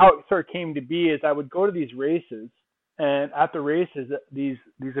 how it sort of came to be is I would go to these races, and at the races these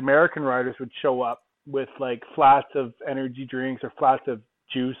American riders would show up with like flats of energy drinks or flats of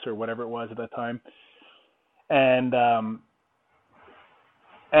juice or whatever it was at the time, and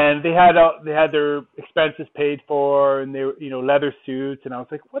they had their expenses paid for, and they were, leather suits, and I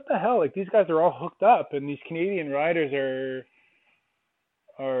was like, what the hell? Like, these guys are all hooked up, and these Canadian riders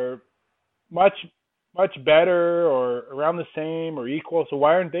are much better or around the same or equal. So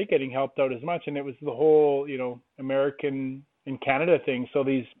why aren't they getting helped out as much? And it was the whole, American and Canada thing. So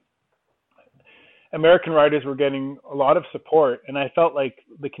these American riders were getting a lot of support, and I felt like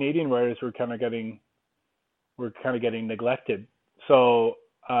the Canadian riders were kind of getting neglected. So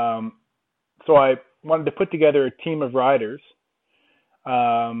I wanted to put together a team of riders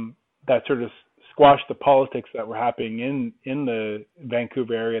that sort of squashed the politics that were happening in the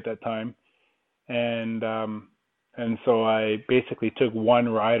Vancouver area at that time. And so I basically took one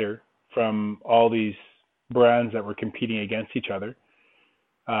rider from all these brands that were competing against each other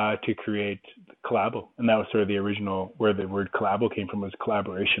to create Collabo. And that was sort of the original, where the word Collabo came from, was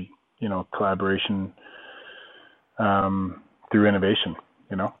collaboration, collaboration through innovation,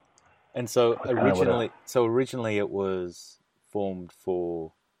 And so originally it was formed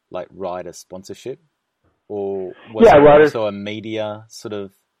for like rider sponsorship, or was it also a media sort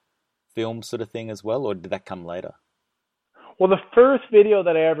of film sort of thing as well, or did that come later? Well, the first video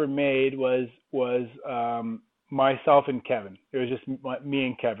that I ever made was myself and Kevin. It was just me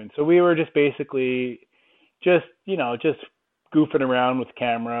and Kevin. So we were just basically just goofing around with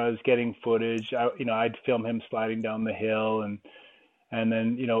cameras, getting footage. I'd film him sliding down the hill, and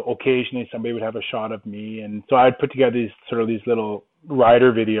then occasionally somebody would have a shot of me, and so I'd put together these little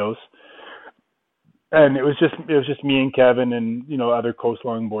rider videos. And it was just me and Kevin and other coast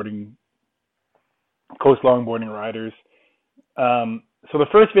longboarding riders. So the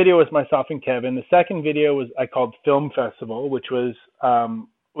first video was myself and Kevin. The second video I called Film Festival, which was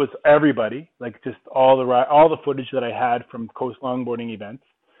everybody, like just all the footage that I had from coast longboarding events.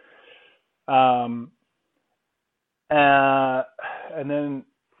 And then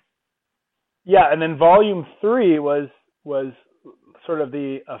Volume 3 was was sort of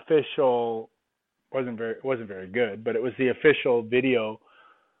the official, wasn't very good, but it was the official video,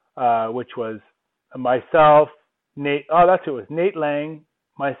 which was myself, Nate. Oh, that's who it was. Nate Lang,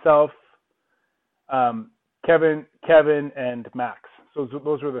 myself, Kevin, and Max. So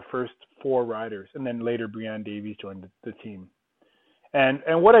those were the first 4 riders, and then later Brianne Davies joined the team. And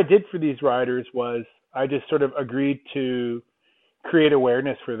what I did for these riders was I just sort of agreed to create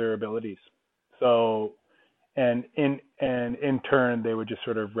awareness for their abilities. So, and in turn, they would just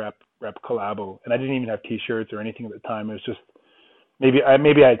sort of rep Collabo. And I didn't even have T-shirts or anything at the time. It was just maybe I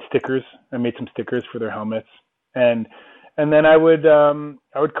had stickers. I made some stickers for their helmets, and then I would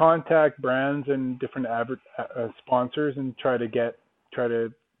contact brands and different sponsors and try to get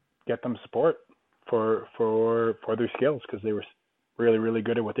them support for their skills, because they were really, really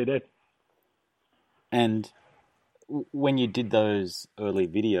good at what they did. And when you did those early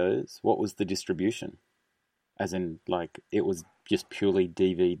videos, what was the distribution? As in, like, it was just purely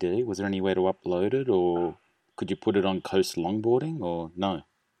DVD? Was there anywhere to upload it, or could you put it on Coast Longboarding, or no?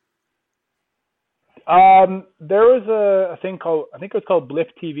 There was a thing called, I think it was called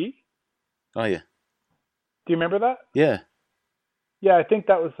Blip TV. Oh, yeah. Do you remember that? Yeah. Yeah, I think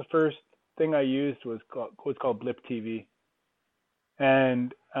that was the first thing I used was called Blip TV.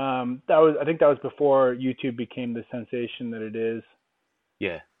 And I think that was before YouTube became the sensation that it is.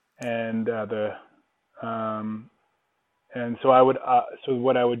 Yeah. And and so I would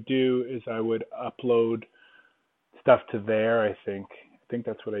what I would do is I would upload stuff to there. I think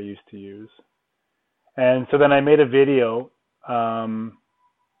that's what I used to use. And so then I made a video, and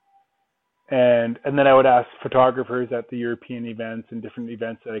then I would ask photographers at the European events and different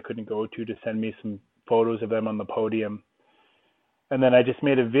events that I couldn't go to send me some photos of them on the podium. And then I just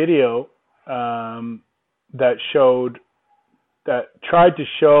made a video that tried to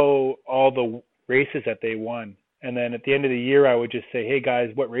show all the races that they won. And then at the end of the year, I would just say, hey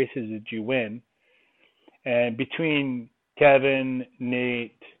guys, what races did you win? And between Kevin,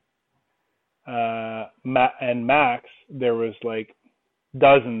 Nate, and Max, there was like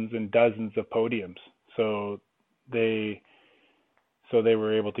dozens and dozens of podiums. So they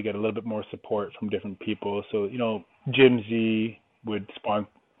were able to get a little bit more support from different people. So, Jim Z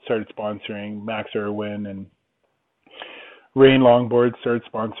started sponsoring Max Irwin, and Rain Longboard started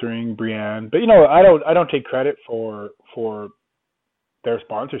sponsoring Brianne. But I don't take credit for their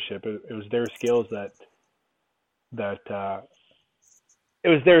sponsorship. It was their skills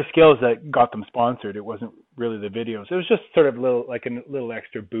that got them sponsored. It wasn't really the videos. It was just sort of a little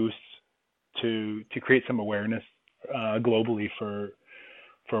extra boost to create some awareness globally for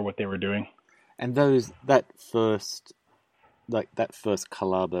what they were doing. And that first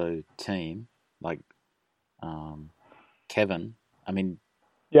Collabo team, Kevin, I mean,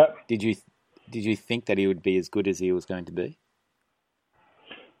 yeah. Did you think that he would be as good as he was going to be?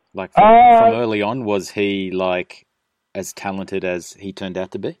 Like from early on, was he like as talented as he turned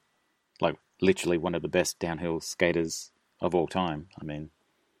out to be? Like literally one of the best downhill skaters of all time. I mean,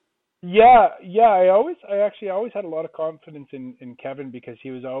 yeah. I actually always had a lot of confidence in Kevin, because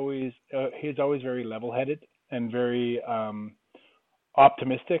he was always very level-headed and very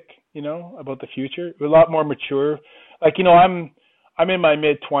optimistic, about the future. A lot more mature. Like, I'm in my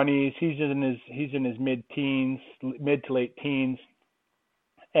mid-20s. He's in his mid-teens, mid to late teens,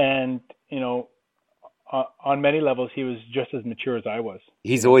 and on many levels he was just as mature as I was.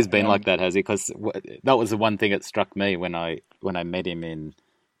 He's always been like that, has he? Because that was the one thing that struck me when I met him in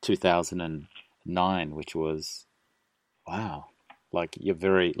 2009, which was, wow, like you're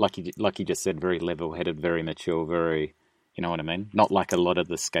very like you just said, very level-headed, very mature, very, you know what I mean? Not like a lot of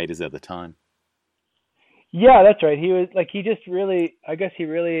the skaters at the time. Yeah, that's right. He was like, he just really, I guess he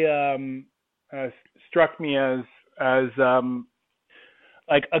really struck me as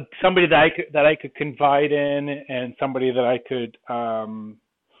like somebody that I could confide in, and somebody that I could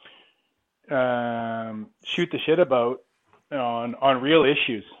shoot the shit about on real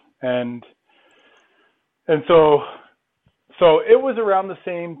issues. And so it was around the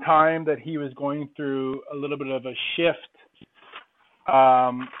same time that he was going through a little bit of a shift.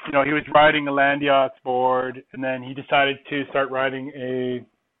 He was riding a land yachts board, and then he decided to start riding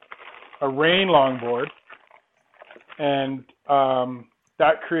a Rain longboard, and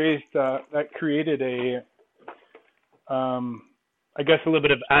that created a I guess a little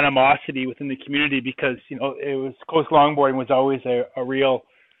bit of animosity within the community, because it was Coast Longboarding was always a real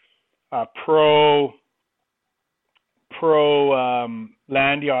pro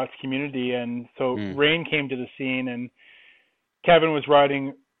land yachts community, and so Rain came to the scene, and Kevin was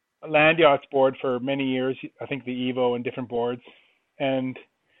riding a land yachts board for many years, I think the Evo and different boards, and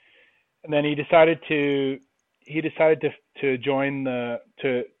then he decided to he decided to join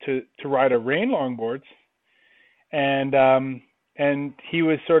to ride a Rain longboards, and he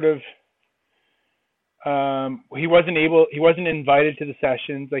was sort of he wasn't invited to the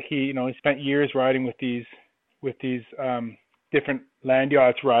sessions. Like he spent years riding with these different land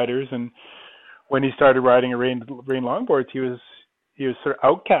yachts riders, and when he started riding a Rain longboards, he was sort of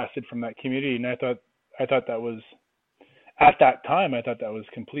outcasted from that community. And I thought that was, at that time, I thought that was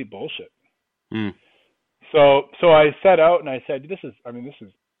complete bullshit. Mm. So I set out and I said, this is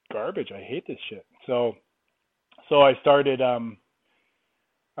garbage. I hate this shit. So I started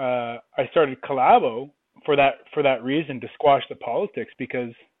Collabo for that reason, to squash the politics,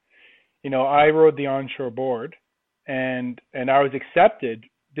 because I rode the onshore board, and I was accepted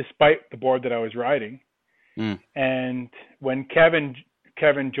despite the board that I was riding. Mm. And when Kevin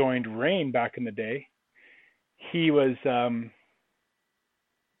joined Rain back in the day, there was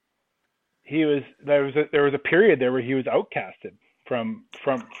a period there where he was outcasted from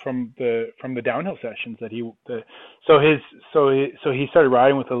the downhill sessions that so he started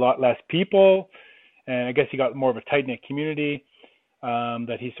riding with a lot less people, and I guess he got more of a tight knit community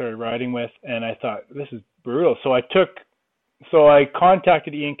that he started riding with, and I thought, this is brutal. So I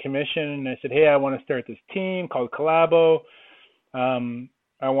contacted Ian Commission and I said, hey, I want to start this team called Collabo.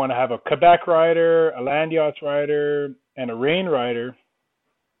 I want to have a Quebec rider, a land yachts rider, and a Rain rider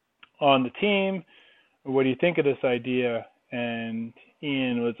on the team. What do you think of this idea? And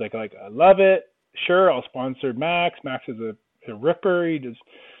Ian was like, I love it. Sure, I'll sponsor Max. Max is a ripper.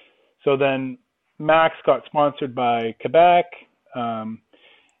 So then Max got sponsored by Quebec.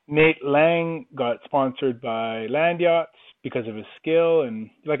 Nate Lang got sponsored by Land Yachts because of his skill. And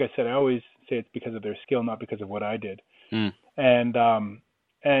like I said, I always say it's because of their skill, not because of what I did. Mm.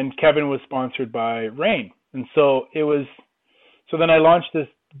 And Kevin was sponsored by Rain. And so then I launched this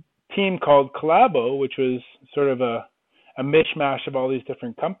team called Collabo, which was sort of a mishmash of all these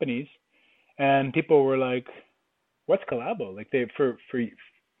different companies. And people were like, what's Collabo? Like for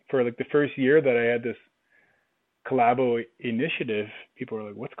like the first year that I had this Collabo initiative, people were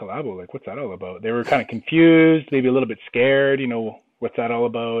like, what's Collabo? Like, what's that all about? They were kind of confused, maybe a little bit scared, what's that all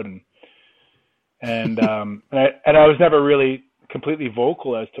about? And I was never really completely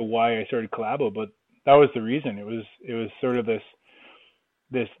vocal as to why I started Collabo, but that was the reason. It was sort of this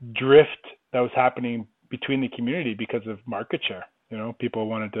drift that was happening between the community because of market share. People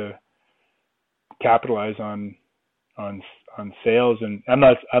wanted to capitalize on sales, and I'm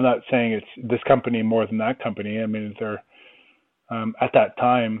not saying it's this company more than that company. I mean, at that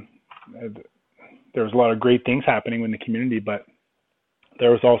time there was a lot of great things happening in the community, but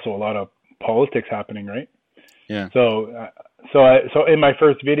there was also a lot of politics happening, right? Yeah. So in my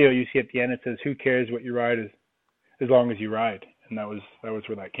first video, you see at the end it says, "Who cares what you ride as long as you ride," and that was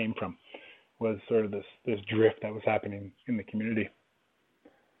where that came from. Was sort of this drift that was happening in the community.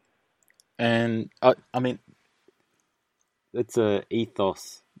 And I mean, it's a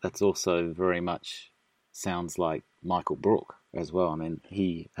ethos that's also very much sounds like Michael Brook as well. I mean,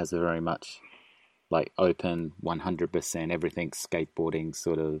 he has a very much like open 100% everything skateboarding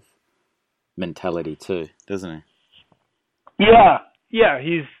sort of mentality too, doesn't he?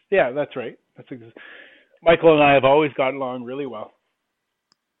 Yeah, that's right. Michael and I have always gotten along really well.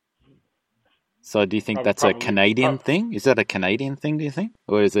 So do you think that's a Canadian thing? Is that a Canadian thing, do you think?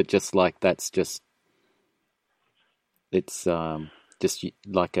 Or is it just like it's just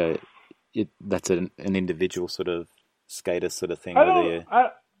like that's an individual sort of skater sort of thing?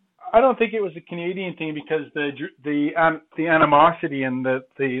 I don't think it was a Canadian thing, because the animosity and the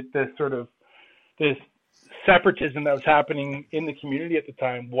sort of this separatism that was happening in the community at the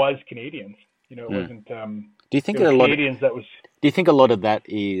time was Canadians. It wasn't. Do you think Do you think a lot of that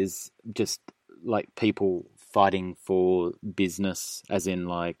is just like people fighting for business, as in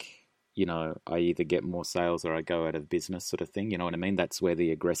like, I either get more sales or I go out of business sort of thing? You know what I mean? That's where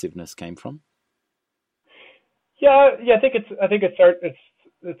the aggressiveness came from. Yeah. I think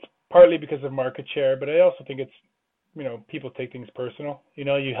it's partly because of market share, but I also think it's, people take things personal.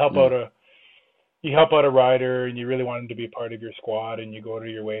 You help out a rider and you really want him to be a part of your squad, and you go to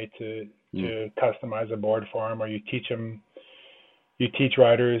your way to customize a board for him, or you teach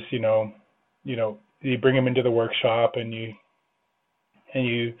riders, you bring them into the workshop and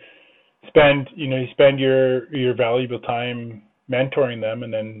you spend your valuable time mentoring them,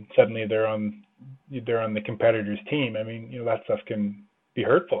 and then suddenly they're on the competitor's team. I mean, that stuff can be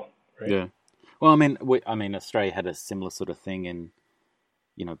hurtful, right? Yeah. Well, I mean, Australia had a similar sort of thing in,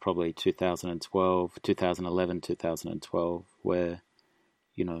 probably 2012, 2011, 2012, where,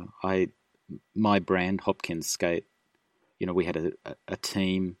 my brand, Hopkins Skate, we had a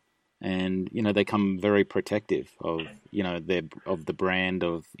team, and they come very protective of of the brand,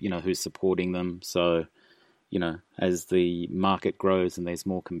 of who's supporting them. So as the market grows and there's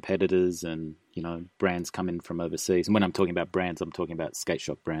more competitors, and brands come in from overseas, and when I'm talking about brands, I'm talking about skate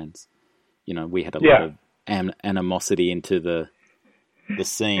shop brands. We had a lot of animosity into the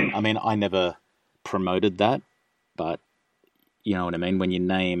scene. I mean, I never promoted that, but you know what I mean? When you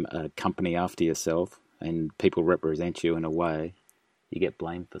name a company after yourself and people represent you in a way, you get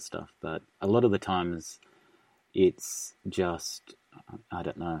blamed for stuff. But a lot of the times it's just, I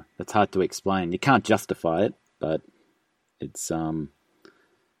don't know, it's hard to explain. You can't justify it, but it's one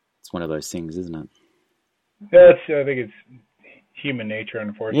of those things, isn't it? Yeah, I think it's human nature,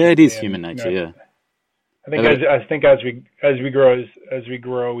 unfortunately. Yeah, it is human nature, yeah. I think as we grow,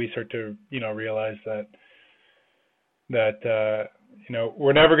 we start to realize that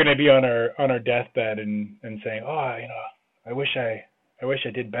we're never going to be on our deathbed and saying, oh, I wish I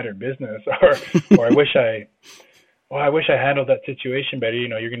did better business, or I wish I handled that situation better.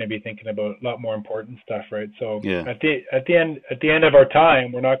 You're going to be thinking about a lot more important stuff, right? So at the end of our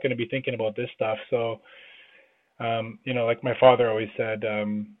time, we're not going to be thinking about this stuff. So like my father always said,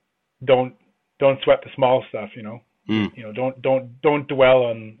 don't sweat the small stuff. Don't dwell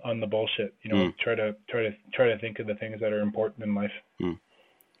on the bullshit. Try to think of the things that are important in life.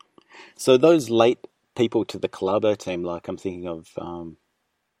 So those late people to the Collabo team, like I'm thinking of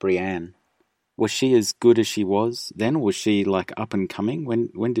Brianne, was she as good as she was then? Was she like up and coming?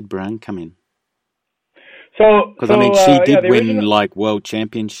 When did Brianne come in? Because she did win like world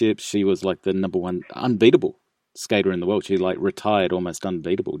championships. She was like the number one unbeatable skater in the world. She like retired almost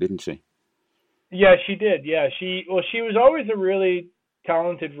unbeatable, didn't she? Yeah, she did. Yeah, she was always a really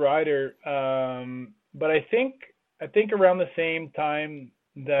talented rider. But I think around the same time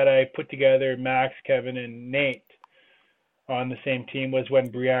that I put together Max, Kevin, and Nate on the same team was when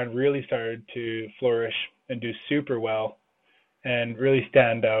Brianne really started to flourish and do super well and really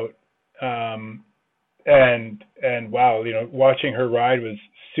stand out. And wow, watching her ride was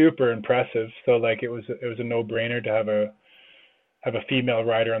super impressive. So like it was a no-brainer to have a female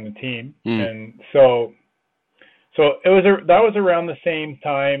rider on the team. And so that was around the same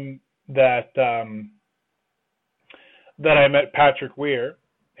time that I met Patrick Weir,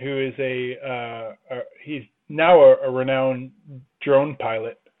 who is he's now a renowned drone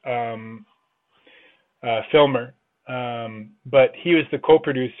pilot, filmer. But he was the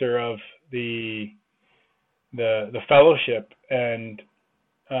co-producer of the fellowship. And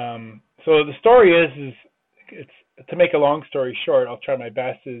so the story is it's, to make a long story short, I'll try my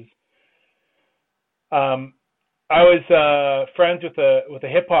best, is I was friends with a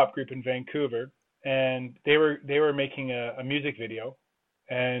hip hop group in Vancouver, and they were making a music video.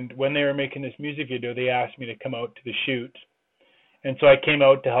 And when they were making this music video, they asked me to come out to the shoot. And so I came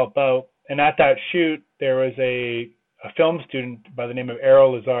out to help out. And at that shoot, there was a film student by the name of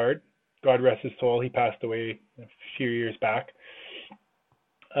Errol Lazard. God rest his soul. He passed away a few years back.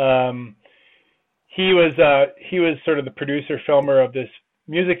 He was sort of the producer filmer of this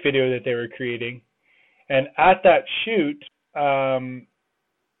music video that they were creating. And at that shoot, I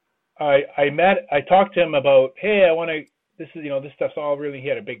talked to him about, hey, this stuff's all really, he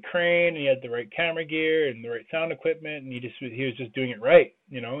had a big crane, and he had the right camera gear and the right sound equipment, and he was just doing it right,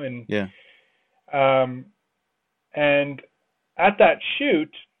 and yeah. And at that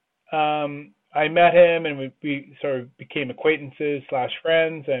shoot, I met him, and we sort of became acquaintances /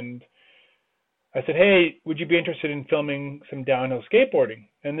 friends, and I said, hey, would you be interested in filming some downhill skateboarding?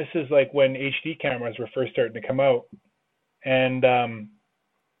 And this is like when HD cameras were first starting to come out. And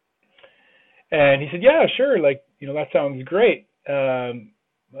he said, yeah, sure. Like, that sounds great.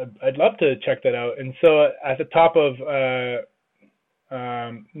 I'd love to check that out. And so at the top of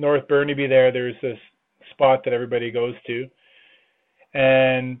North Burnaby there's this spot that everybody goes to.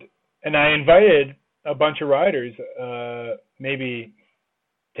 And I invited a bunch of riders, maybe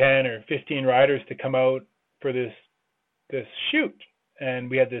 10 or 15 riders, to come out for this shoot. And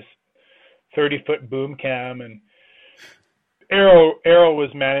we had this 30-foot boom cam, and Errol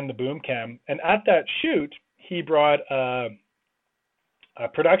was manning the boom cam. And at that shoot, he brought a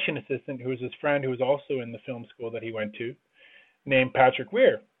production assistant who was his friend, who was also in the film school that he went to, named Patrick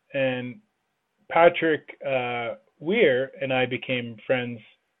Weir. And Patrick Weir and I became friends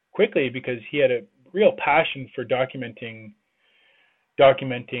quickly because he had a real passion for documenting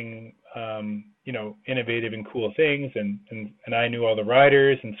innovative and cool things, and I knew all the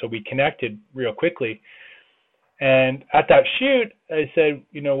riders, and so we connected real quickly. And at that shoot, I said,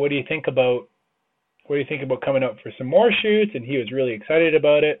 what do you think about coming up for some more shoots? And he was really excited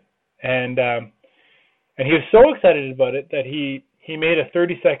about it, and he was so excited about it that he he made a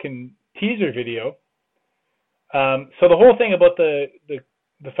 30-second teaser video. So the whole thing about the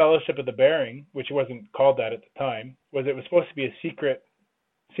Fellowship of the Bearing, which wasn't called that at the time, was it was supposed to be a secret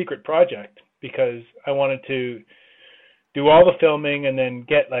project, because I wanted to do all the filming and then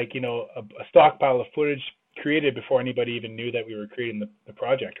get like, a stockpile of footage created before anybody even knew that we were creating the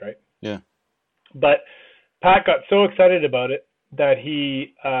project, right? Yeah. But Pat got so excited about it that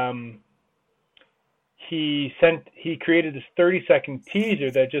he created this 30-second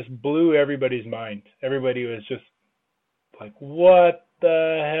teaser that just blew everybody's mind. Everybody was just like, what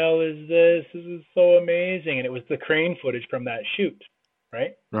the hell is this? This is so amazing. And it was the crane footage from that shoot,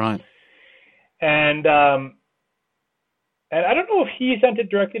 right? Right. And I don't know if he sent it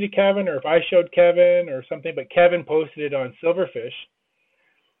directly to Kevin or if I showed Kevin or something, but Kevin posted it on Silverfish,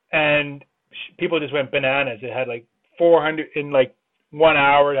 and people just went bananas. It had like 400 in like 1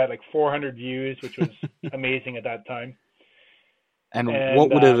 hour. It had like 400 views, which was amazing at that time. And what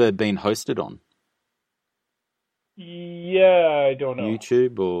would it have been hosted on? Yeah, I don't know.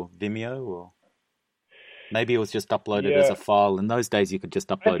 YouTube or Vimeo, or maybe it was just uploaded as a file. In those days, you could just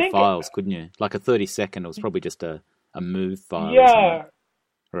upload files, couldn't you? Like a 30-second, it was probably just a move file. Yeah.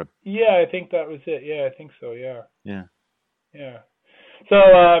 Yeah, I think that was it. Yeah, I think so. Yeah. Yeah. Yeah.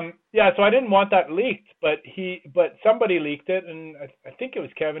 So so I didn't want that leaked, but somebody leaked it, and I think it was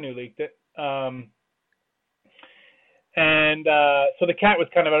Kevin who leaked it. So the cat was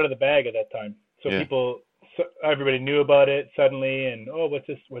kind of out of the bag at that time. So everybody knew about it suddenly, and what's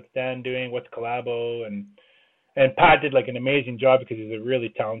this? What's Dan doing? What's Collabo? And Pat did like an amazing job because he's a really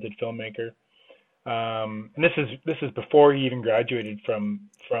talented filmmaker. And this is before he even graduated from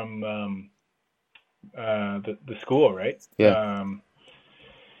the school, right? Yeah.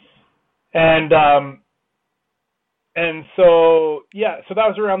 And so that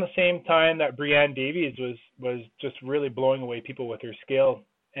was around the same time that Brianne Davies was just really blowing away people with her skill,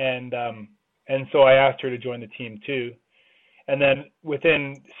 and so I asked her to join the team too. And then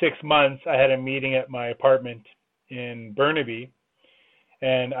within 6 months, I had a meeting at my apartment in Burnaby,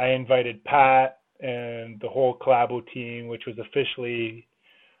 and I invited Pat and the whole Collabo team, which was officially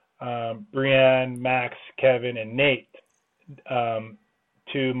Brianne, Max, Kevin, and Nate,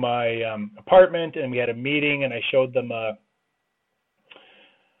 to my apartment, and we had a meeting, and I showed them a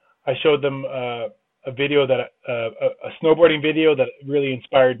video a snowboarding video that really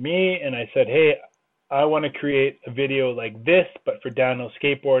inspired me, and I said, hey, I want to create a video like this, but for downhill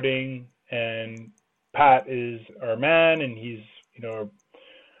skateboarding, and Pat is our man, and he's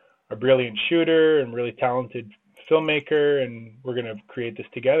a brilliant shooter and really talented filmmaker, and we're gonna create this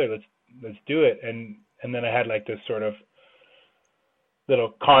together. Let's do it. And then I had like this sort of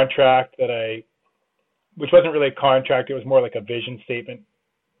little contract which wasn't really a contract. It was more like a vision statement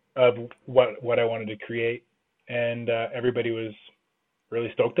of what I wanted to create, and everybody was really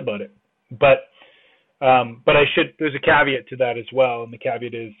stoked about it. But there's a caveat to that as well, and the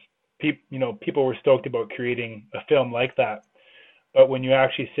caveat is people were stoked about creating a film like that. But when you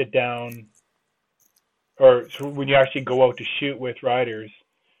actually sit down, or when you actually go out to shoot with riders,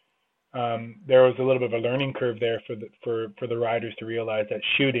 there was a little bit of a learning curve there for the riders to realize that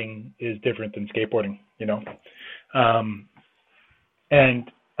shooting is different than skateboarding,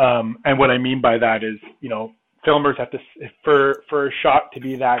 and what I mean by that is, filmers have to, for a shot to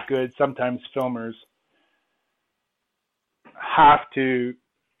be that good, sometimes filmers have to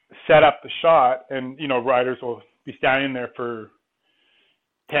set up the shot, and riders will be standing there for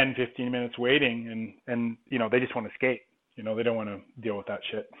 10-15 minutes waiting, and they just want to skate. They don't want to deal with that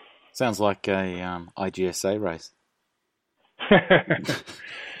shit. Sounds like a IGSA race.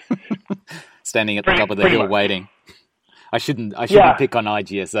 Standing at the top of the hill waiting. I shouldn't pick on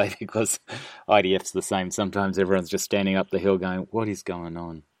IGSA because IDF's the same. Sometimes everyone's just standing up the hill going, what is going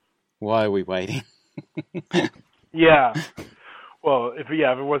on? Why are we waiting? Yeah. Well, if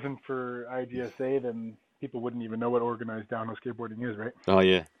it wasn't for IGSA, then people wouldn't even know what organized downhill skateboarding is, right? Oh,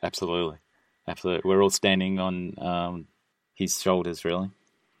 yeah, absolutely. Absolutely. We're all standing on his shoulders, really.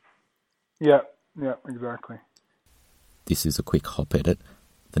 Yeah, exactly. This is a quick hop edit.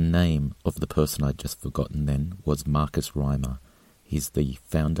 The name of the person I'd just forgotten then was Marcus Reimer. He's the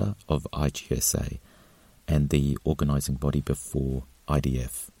founder of IGSA and the organising body before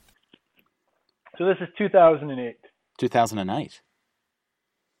IDF. So this is 2008. 2008?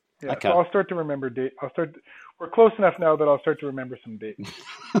 Yeah, okay. So I'll start to remember date. We're close enough now that I'll start to remember some dates.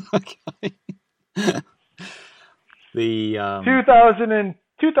 Okay. The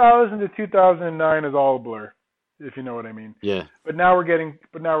 2000 to 2009 is all a blur. if you know what I mean. Yeah. But now we're getting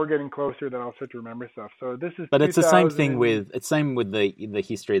closer that I'll start to remember stuff. So this is. But it's the same thing with the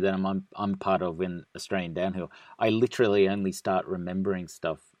history that I'm part of in Australian downhill. I literally only start remembering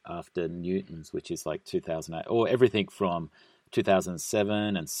stuff after Newton's, which is like 2008, or everything from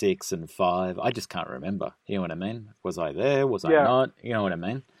 2007 and 6 and 5. I just can't remember. You know what I mean? Was I there? Was I not? You know what I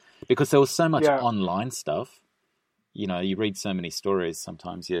mean? Because there was so much online stuff. You know, you read so many stories,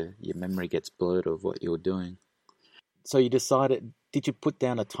 sometimes your memory gets blurred of what you were doing. So you decided, did you put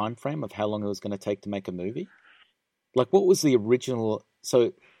down a time frame of how long it was going to take to make a movie? Like, what was the original?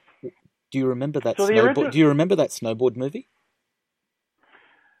 So, do you remember that snowboard? Do you remember that snowboard movie?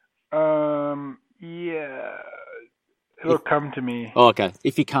 Yeah, it'll come to me. Oh, okay.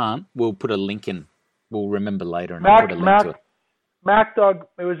 If you can't, we'll put a link in. We'll remember later, and I'll put a link to it.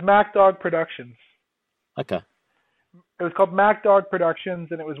 It was Mac Dog Productions. Okay. It was called Mac Dog Productions,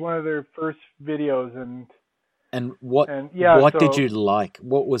 and it was one of their first videos. And what did you like?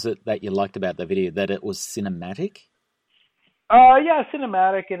 What was it that you liked about the video? That it was cinematic? Yeah,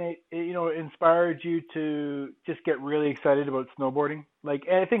 cinematic, and it inspired you to just get really excited about snowboarding. Like,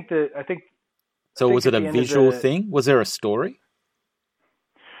 and I think. So was it a visual thing? Was there a story?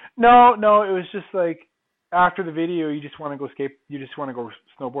 No, it was just like after the video, you just want to go you just want to go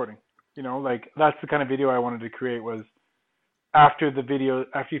snowboarding. You know, like that's the kind of video I wanted to create. Was after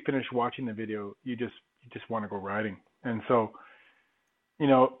you finish watching the video, you just want to go riding. And so,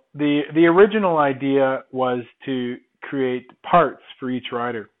 the original idea was to create parts for each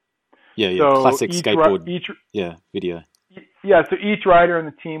rider. Yeah, so classic skateboard video. Yeah, so each rider in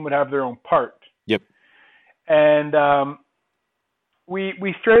the team would have their own part. Yep. And I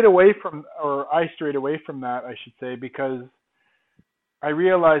strayed away from that, I should say, because I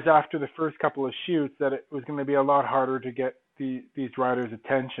realized after the first couple of shoots that it was going to be a lot harder to get these riders'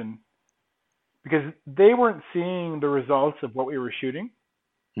 attention, because they weren't seeing the results of what we were shooting,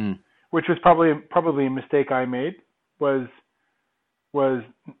 which was probably a mistake I made. It wasn't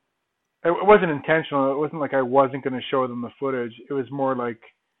intentional. It wasn't like I wasn't going to show them the footage. It was more like,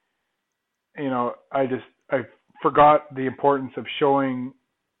 I forgot the importance of showing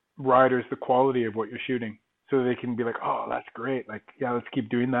riders the quality of what you're shooting, so they can be like, oh, that's great. Like, yeah, let's keep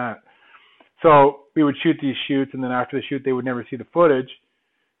doing that. So we would shoot these shoots, and then after the shoot, they would never see the footage.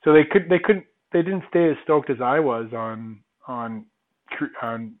 So they didn't stay as stoked as I was on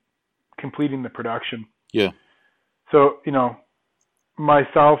completing the production. Yeah. So,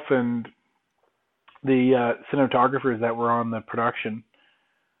 myself and the cinematographers that were on the production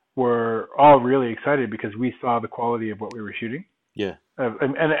were all really excited because we saw the quality of what we were shooting. Yeah.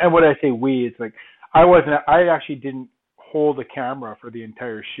 And when I say we, it's like I actually didn't hold the camera for the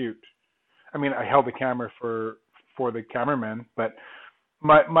entire shoot. I mean, I held the camera for the cameraman, but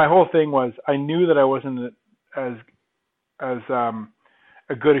my whole thing was I knew that I wasn't as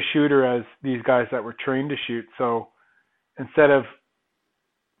a good a shooter as these guys that were trained to shoot. So instead of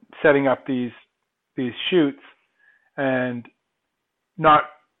setting up these shoots and not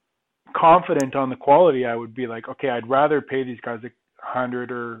confident on the quality, I would be like, okay, I'd rather pay these guys $100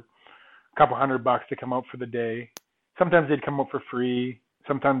 or a couple $100 to come out for the day. Sometimes they'd come out for free.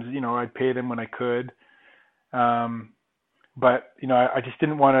 Sometimes, I'd pay them when I could. But, I just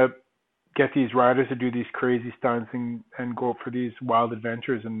didn't want to get these riders to do these crazy stunts and go for these wild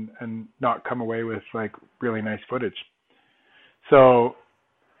adventures and not come away with like really nice footage. So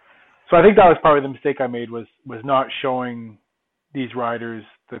I think that was probably the mistake I made was not showing these riders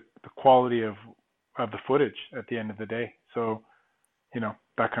the quality of the footage at the end of the day. So,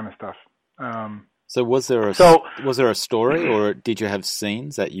 that kind of stuff. So was there a story, or did you have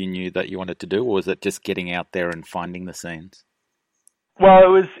scenes that you knew that you wanted to do, or was it just getting out there and finding the scenes? Well,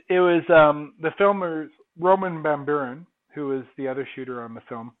 it was the filmer Roman Van Buren, who was the other shooter on the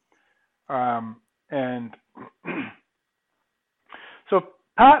film, and so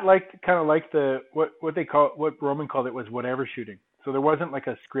Pat kind of liked what Roman called it was whatever shooting. So there wasn't like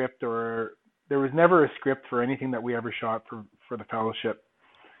a script, or there was never a script for anything that we ever shot for the Fellowship.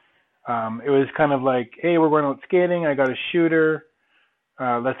 It was kind of like, hey, we're going out skating. I got a shooter.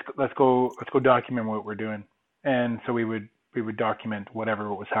 Let's go document what we're doing. And so we would document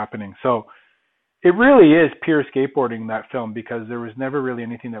whatever was happening. So it really is pure skateboarding, that film, because there was never really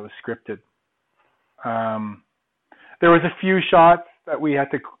anything that was scripted. There was a few shots that we had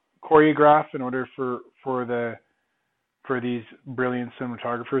to choreograph in order for these brilliant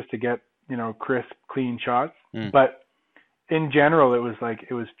cinematographers to get, crisp, clean shots. But in general, it was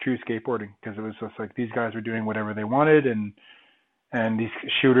true skateboarding, because it was just like these guys were doing whatever they wanted, and these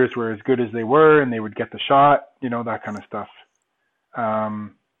shooters were as good as they were, and they would get the shot, that kind of stuff.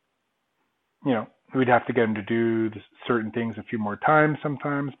 we'd have to get him to do certain things a few more times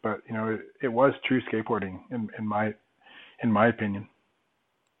sometimes, but it was true skateboarding in my opinion.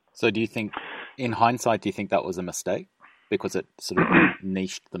 So do you think, in hindsight, do you think that was a mistake because it sort of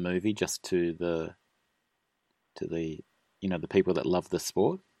niched the movie just to the the people that love the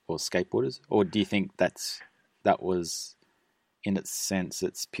sport or skateboarders, or do you think that was in its sense,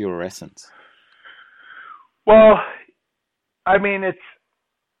 its pure essence? Well, I mean, it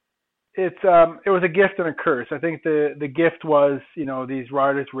was a gift and a curse. I think the gift was, these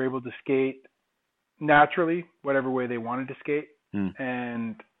riders were able to skate naturally, whatever way they wanted to skate,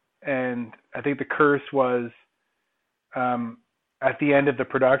 and I think the curse was, at the end of the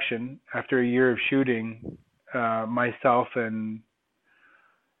production, after a year of shooting, myself and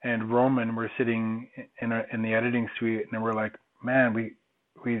Roman were sitting in the editing suite, and we're like, man, we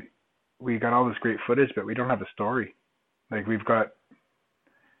got all this great footage, but we don't have a story. Like, we've got,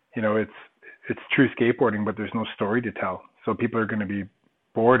 it's true skateboarding, but there's no story to tell. So people are going to be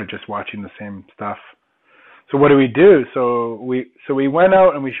bored of just watching the same stuff. So what do we do? So we went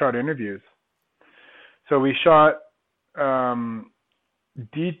out and we shot interviews. So we shot, I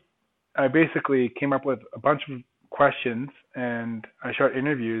basically came up with a bunch of questions, and I shot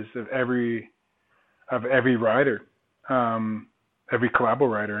interviews of every rider, every collabo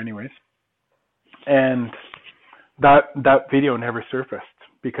rider anyways. And that video never surfaced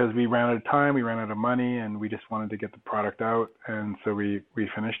because we ran out of time, we ran out of money, and we just wanted to get the product out, and so we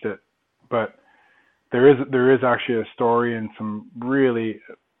finished it. But there is actually a story and some really,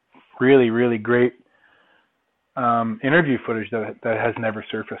 really, really great interview footage that has never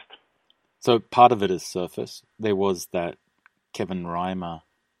surfaced. So part of it is surface. There was that Kevin Reimer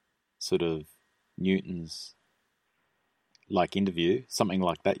sort of Newton's like interview, something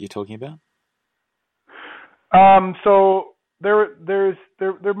like that you're talking about? So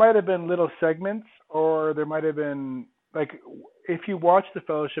there might have been little segments, or there might have been, like, if you watch the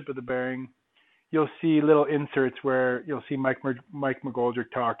Fellowship of the Bearing, you'll see little inserts where you'll see Mike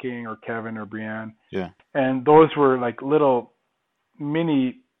McGoldrick talking, or Kevin, or Brianne. Yeah. And those were like little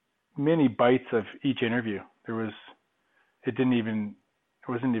mini bites of each interview. It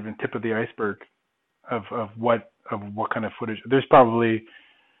wasn't even tip of the iceberg of what kind of footage. There's probably,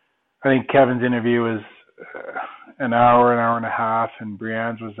 I think Kevin's interview was an hour and a half, and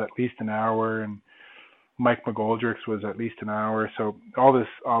Brianne's was at least an hour, and Mike McGoldrick's was at least an hour. So all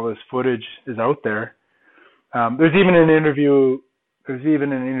this footage is out there. There's even an interview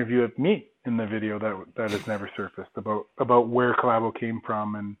of me in the video that has never surfaced about where Collabo came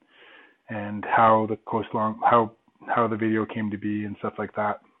from and how the coastalong, how the video came to be and stuff like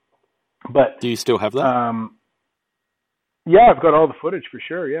that. But do you still have that? Yeah, I've got all the footage for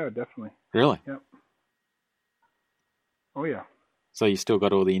sure. Yeah, definitely. Really? Yeah. Oh yeah. So you still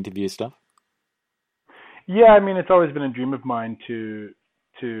got all the interview stuff? Yeah, I mean, it's always been a dream of mine to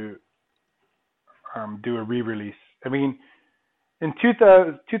do a re-release. I mean, in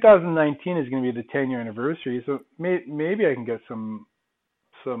 2019 is going to be the 10-year anniversary, so maybe I can get some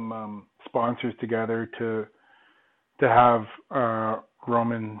sponsors together to have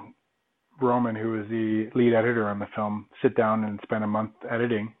Roman, who is the lead editor on the film, sit down and spend a month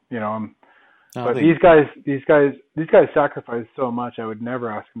editing. But these guys sacrifice so much. I would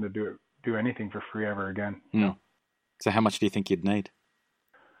never ask them to do anything for free ever again. No. So how much do you think you'd need?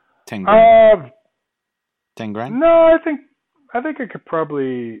 10 grand? 10 grand? No, I think I could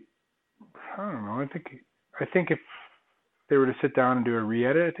probably, I don't know. I think if they were to sit down and do a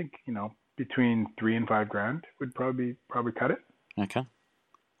re-edit, I think, between $3,000 and $5,000 would probably cut it. Okay.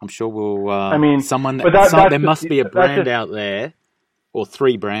 I'm sure we'll, there must be a brand out there, or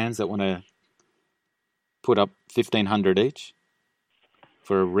 3 brands that want to put up $1,500 each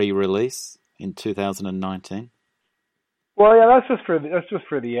for a re-release in 2019. Well, yeah, that's just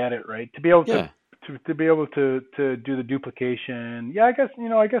for the edit, right? To be able to be able to do the duplication. Yeah, I guess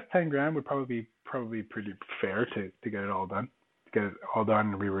 $10,000 would probably be pretty fair to get it all done,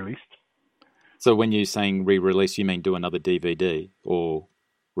 and re-released. So when you're saying re-release, you mean do another DVD or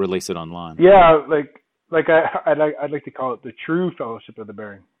release it online? Yeah, I'd like to call it the true Fellowship of the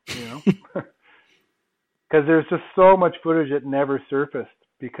Bearing, because there's just so much footage that never surfaced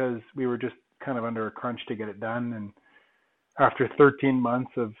because we were just kind of under a crunch to get it done. And after 13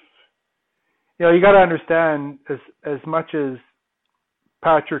 months of, you got to understand, as much as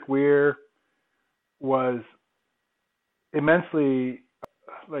Patrick Weir was immensely,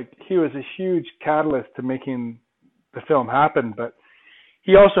 he was a huge catalyst to making the film happen, but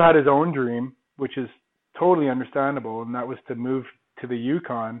he also had his own dream, which is totally understandable, and that was to move to the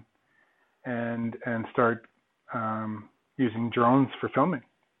Yukon and start using drones for filming.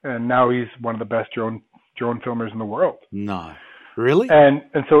 and now he's one of the best drone filmers in the world. No, really? And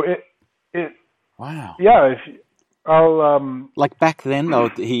so it Wow. yeah. I'll like back then, though,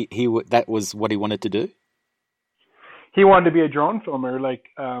 that was what he wanted to do. He wanted to be a drone filmer,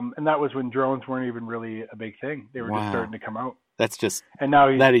 and that was when drones weren't even really a big thing. They were just starting to come out. That's just, and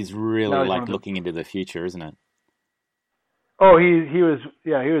now that is really like looking into the future, isn't it? Oh, he was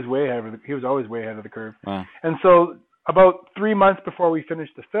way ahead he was always way ahead of the curve. Wow. And so about 3 months before we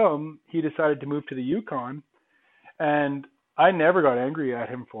finished the film, he decided to move to the Yukon, and I never got angry at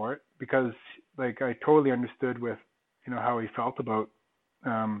him for it because I totally understood with how he felt about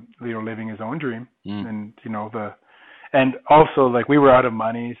living his own dream, and and also we were out of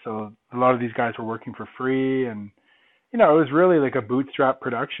money, so a lot of these guys were working for free, and it was really like a bootstrap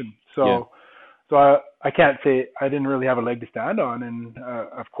production. So I can't say I didn't really have a leg to stand on, and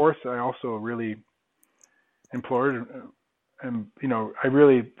of course I also really implored, and I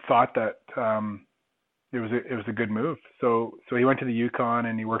really thought that it was a good move. So he went to the Yukon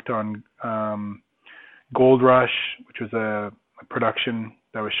and he worked on Gold Rush, which was a production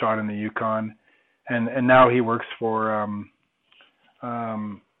that was shot in the Yukon, and now he works for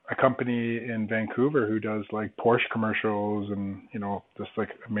a company in Vancouver who does Porsche commercials and just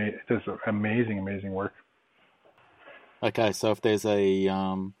does amazing work. Okay, so if there's any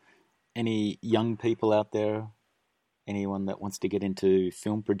young people out there, anyone that wants to get into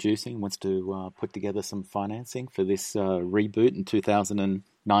film producing, wants to put together some financing for this reboot in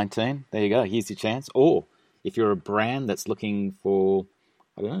 2019, there you go. Here's your chance. Or if you're a brand that's looking for,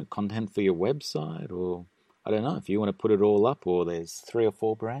 I don't know, content for your website, or I don't know, if you want to put it all up, or there's 3 or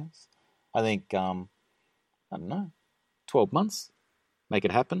 4 brands, I think, I don't know, 12 months, make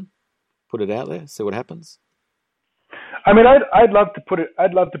it happen, put it out there, see what happens. I mean, I'd love to put it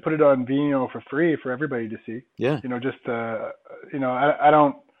on Vimeo for free for everybody to see. Yeah. I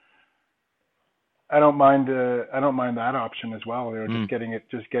don't mind that option as well. Just getting it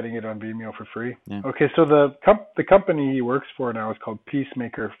on Vimeo for free. Yeah. Okay, so the company he works for now is called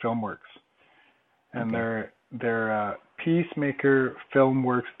Peacemaker Filmworks, and they're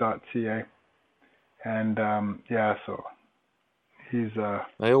peacemakerfilmworks.ca, and so he's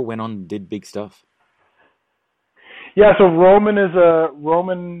they all went on and did big stuff. Yeah, so Roman,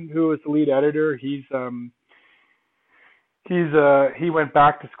 who is the lead editor. He went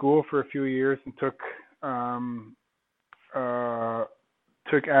back to school for a few years and took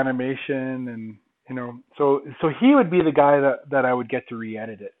animation, and so he would be the guy that I would get to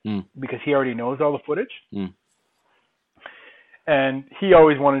re-edit it because he already knows all the footage. And he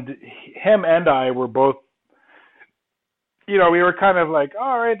always wanted to, him and I were both, we were kind of like,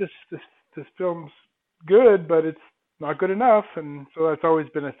 all right, this film's good, but it's not good enough, and so that's always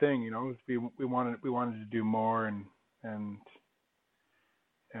been a thing, we wanted to do more, and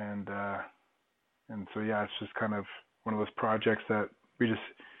so it's just kind of one of those projects that we just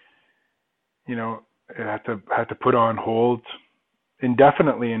it had to put on hold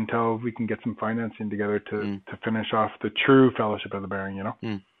indefinitely until we can get some financing together to finish off the true Fellowship of the Bearing.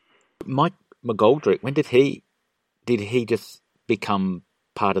 Mike McGoldrick, when did he just become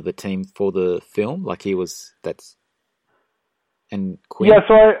part of the team for the film? And Quinn? Yeah,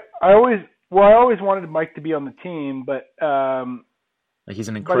 so I always wanted Mike to be on the team, but he's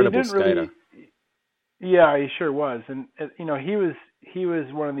an incredible skater. Yeah, he sure was, and he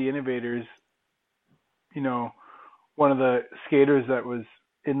was one of the innovators. One of the skaters that was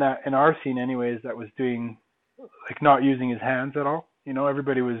in our scene, anyways, that was doing not using his hands at all.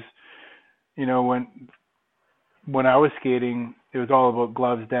 Everybody was, when I was skating, it was all about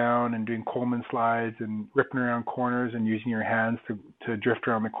gloves down and doing Coleman slides and ripping around corners and using your hands to drift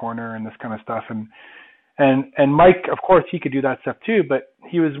around the corner and this kind of stuff. And Mike, of course, he could do that stuff too, but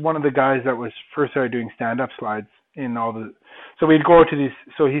he was one of the guys that was first started doing stand-up slides in all the. So we'd go to these.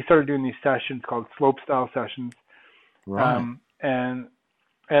 So he started doing these sessions called slope style sessions. Right. And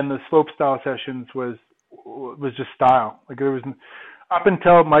the slope style sessions was just style. There was up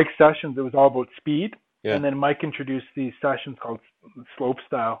until Mike's sessions, it was all about speed. Yeah. And then Mike introduced these sessions called slope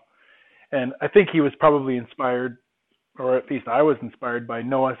style. And I think he was probably inspired, or at least I was inspired by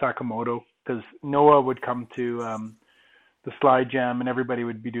Noah Sakamoto, because Noah would come to the slide jam and everybody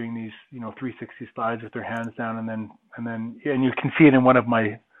would be doing these, 360 slides with their hands down, and you can see it in one of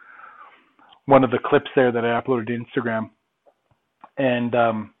the clips there that I uploaded to Instagram. And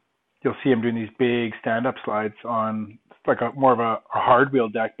you'll see him doing these big stand-up slides on more of a hard wheel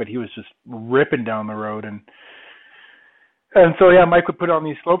deck, but he was just ripping down the road, and so Mike would put on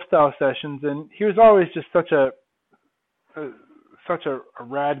these slope style sessions, and he was always just such a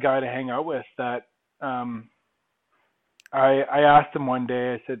rad guy to hang out with that I asked him one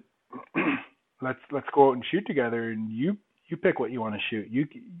day. I said, let's go out and shoot together, and you pick what you want to shoot.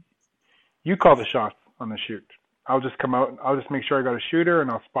 You call the shots on the shoot. I'll just come out. I'll just make sure I got a shooter, and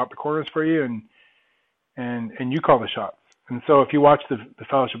I'll spot the corners for you, and you call the shots. And so if you watch the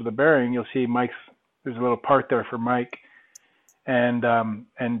Fellowship of the Bearing, you'll see there's a little part there for Mike, and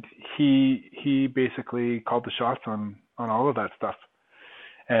he basically called the shots on all of that stuff,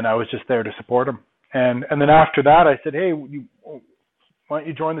 and I was just there to support him. And then after that, I said, hey, why don't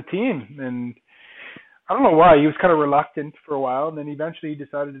you join the team? And I don't know why. He was kind of reluctant for a while, and then eventually he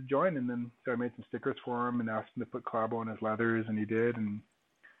decided to join. And then so I made some stickers for him and asked him to put Clabo on his leathers, and he did. And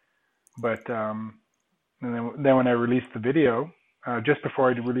then when I released the video, just before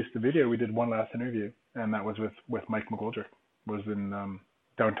I released the video, we did one last interview, and that was with Mike McGoldrick. Was in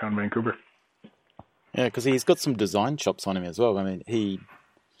downtown Vancouver. Yeah, because he's got some design chops on him as well. I mean, he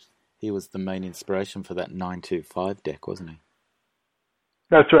was the main inspiration for that 925 deck, wasn't he?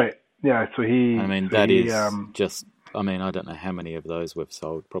 That's right. Yeah, so he... I mean, that is just... I mean, I don't know how many of those we've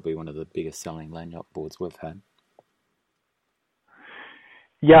sold. Probably one of the biggest selling lanyard boards we've had.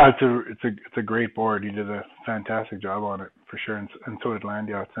 Yeah, it's a great board. He did a fantastic job on it, for sure, and so did Land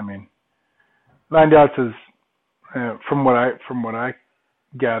Yachts. I mean, Land Yachts is, from what I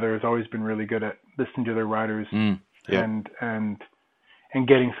gather, has always been really good at listening to their riders and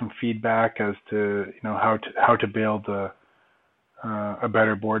getting some feedback as to how to build a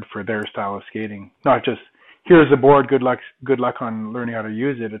better board for their style of skating. Not just here's a board, good luck on learning how to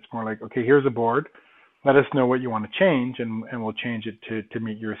use it. It's more like, okay, here's a board. Let us know what you want to change, and we'll change it to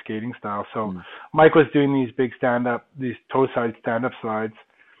meet your skating style. So Mike was doing these big these toe side stand up slides,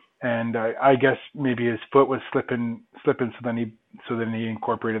 and I guess maybe his foot was slipping. So then he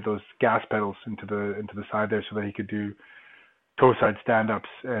incorporated those gas pedals into the side there, so that he could do toe side stand ups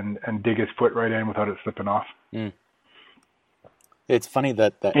and dig his foot right in without it slipping off. Mm. It's funny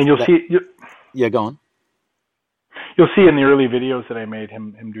that and you'll see. Yeah, go on. You'll see in the early videos that I made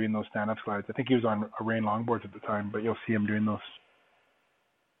him doing those stand-up slides. I think he was on a Rain longboards at the time, but you'll see him doing those.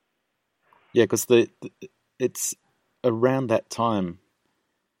 Yeah, because it's around that time,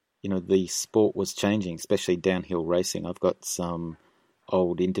 the sport was changing, especially downhill racing. I've got some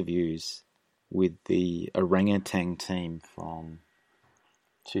old interviews with the orangutan team from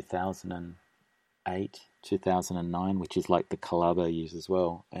 2008, 2009, which is like the Calabo years as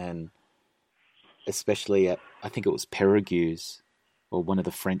well, and especially at, I think it was Périgueux, or one of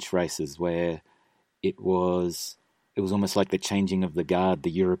the French races, where it was almost like the changing of the guard.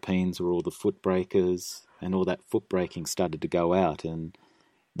 The Europeans were all the foot breakers, and all that foot breaking started to go out, and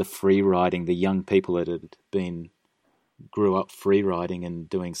the free riding, the young people that grew up free riding and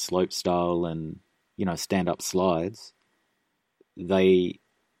doing slope style and, stand up slides, they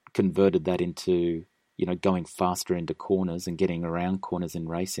converted that into, going faster into corners and getting around corners in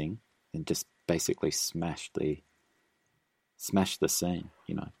racing, and just basically smashed the scene.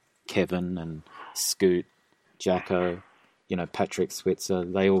 Kevin and Scoot, Jacko, Patrick Switzer,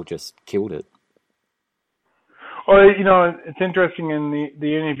 they all just killed it. Well, it's interesting in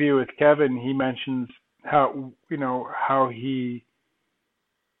the interview with Kevin, he mentions how he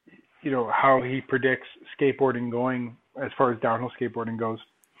predicts skateboarding going as far as downhill skateboarding goes.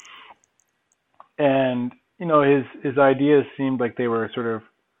 And, his ideas seemed like they were sort of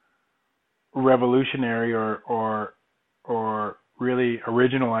revolutionary or really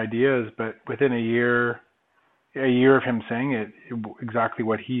original ideas, but within a year of him saying it, exactly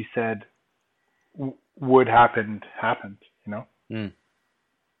what he said would happened.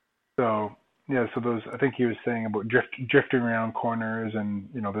 So those, I think he was saying about drifting around corners and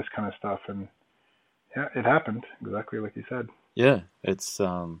this kind of stuff, and yeah, it happened exactly like he said. Yeah, it's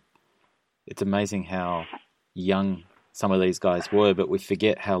amazing how young some of these guys were, but we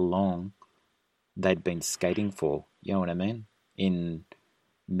forget how long they'd been skating for. You know what I mean? In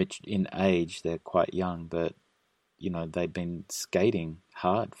age, they're quite young, but they'd been skating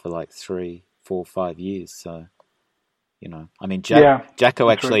hard for like 3, 4, 5 years. So, I mean, Jacko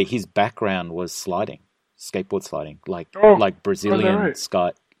actually, right. His background was skateboard sliding, like Brazilian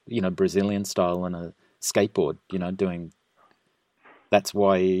Brazilian style on a skateboard. Doing. That's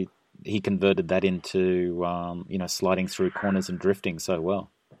why he converted that into sliding through corners and drifting so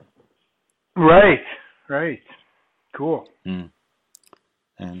well. Right. Cool. Mm.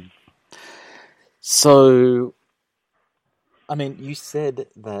 And so, I mean, you said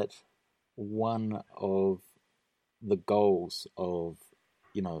that one of the goals of,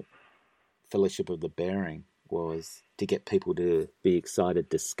 Fellowship of the Bearing was to get people to be excited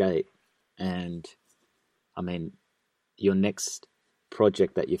to skate. And, I mean, your next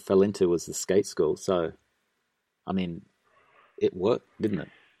project that you fell into was the skate school. So, I mean, it worked, didn't it?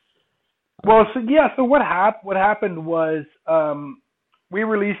 Well, so what happened was we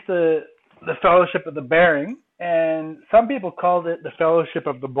released the Fellowship of the Bearing, and some people called it the Fellowship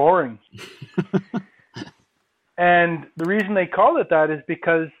of the Boring. And the reason they called it that is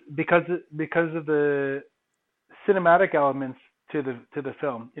because of the cinematic elements to the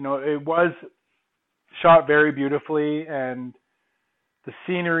film. You know, it was shot very beautifully, and the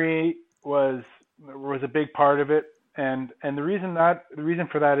scenery was a big part of it. And the reason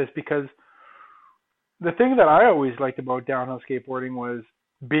for that is because the thing that I always liked about downhill skateboarding was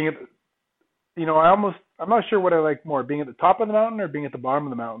being at, you know, I'm not sure what I like more, being at the top of the mountain or being at the bottom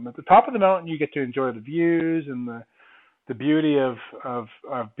of the mountain. At the top of the mountain, you get to enjoy the views and the beauty of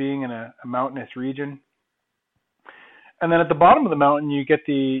being in a mountainous region. And then at the bottom of the mountain, you get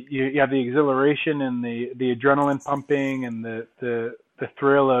you have the exhilaration and the adrenaline pumping and the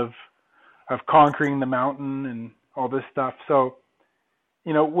thrill of conquering the mountain and all this stuff. So,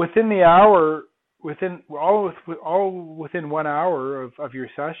 you know, within the hour, within 1 hour of your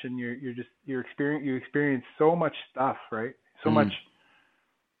session, you experience so much stuff, right? So much.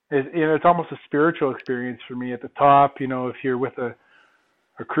 It's almost a spiritual experience for me at the top. You know, if you're with a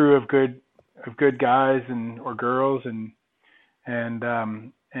crew of good guys or girls and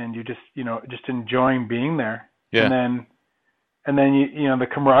you're just enjoying being there. Yeah. And then you know the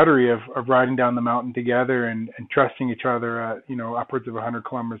camaraderie of riding down the mountain together and trusting each other at, you know, upwards of 100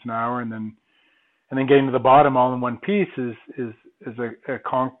 kilometers an hour, and then getting to the bottom all in one piece is you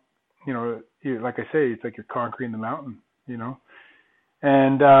know, like I say, it's like you're conquering the mountain, you know.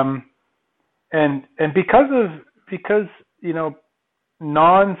 And because you know,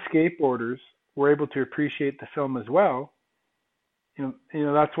 non-skateboarders were able to appreciate the film as well, you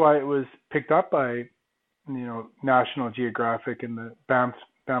know that's why it was picked up by, you know, National Geographic and the Banff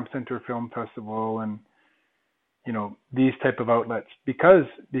Center Film Festival and, you know, these type of outlets, because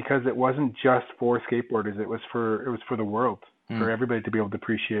it wasn't just for skateboarders, it was for the world, for everybody to be able to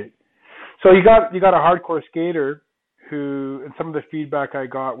appreciate. So you got a hardcore skater who, and some of the feedback I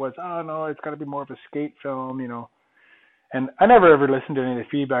got was, oh no, it's got to be more of a skate film, you know. And I never ever listened to any of the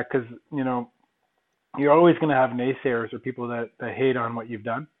feedback because, you know, you're always going to have naysayers or people that hate on what you've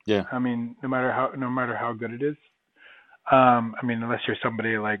done. Yeah. I mean, no matter how good it is. I mean, unless you're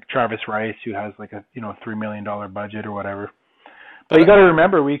somebody like Travis Rice who has like a, you know, $3 million budget or whatever. But you got to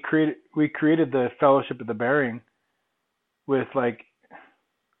remember, we created the Fellowship of the Bearing with like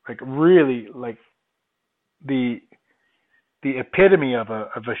really like the epitome of a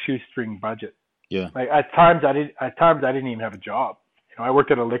shoestring budget. Yeah. Like at times I didn't even have a job. You know, I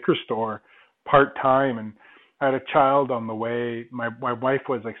worked at a liquor store part-time, and I had a child on the way. My wife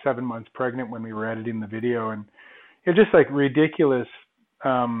was like 7 months pregnant when we were editing the video, and it's just like ridiculous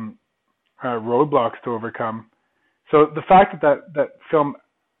roadblocks to overcome. So the fact that film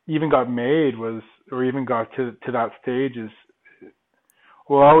even got made or even got to that stage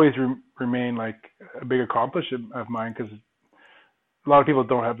will always remain like a big accomplishment of mine, because a lot of people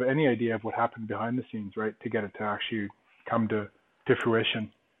don't have any idea of what happened behind the scenes, right, to get it to actually come to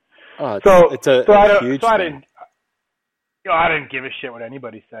fruition. Oh, it's a huge thing. I didn't give a shit what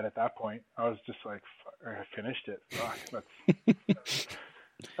anybody said at that point. I was just like, I finished it. Fuck,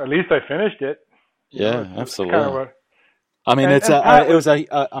 at least I finished it. Yeah, absolutely. Kind of I mean, it was a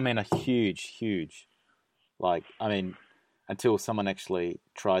huge, like, I mean, until someone actually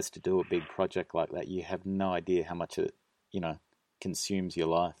tries to do a big project like that, you have no idea how much it, you know, consumes your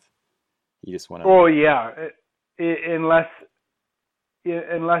life. You just want to. Oh yeah, unless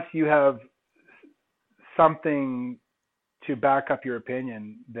you have something to back up your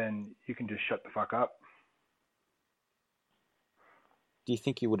opinion, then you can just shut the fuck up. Do you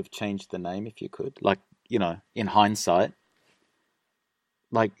think you would have changed the name if you could? Like, you know, in hindsight,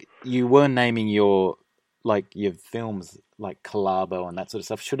 like you were naming your films like Collabo and that sort of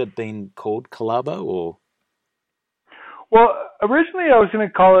stuff. Should it have been called Collabo or? Well, originally I was going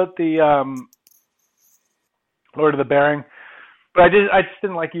to call it the Lord of the Bearing, but I just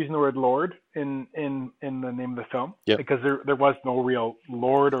didn't like using the word Lord in the name of the film. Yep. Because there was no real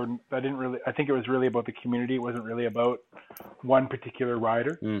Lord, or I think it was really about the community. It wasn't really about one particular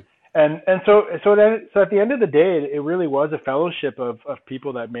rider. And so at the end of the day, it really was a fellowship of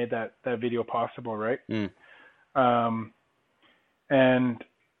people that made that video possible, right? And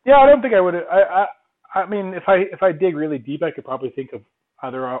yeah, I don't think I would. I mean, if I dig really deep, I could probably think of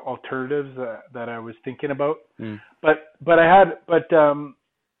other alternatives that I was thinking about. But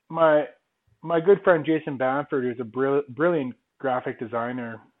my good friend Jason Bamford, who's a brilliant graphic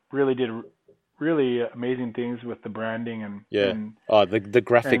designer, really did really amazing things with the branding and the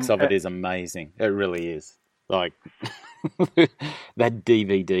graphics of it is amazing. It really is. Like that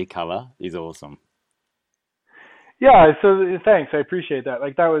DVD cover is awesome. Yeah, so thanks. I appreciate that.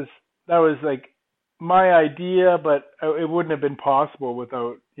 Like that was like my idea, but it wouldn't have been possible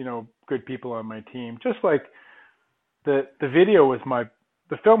without, good people on my team. Just like the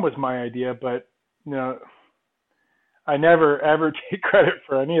film was my idea, but I never ever take credit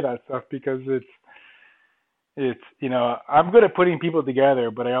for any of that stuff because it's I'm good at putting people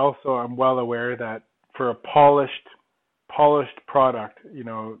together, but I'm well aware that for a polished product,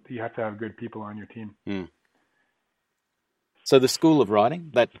 you have to have good people on your team. Mm. So the School of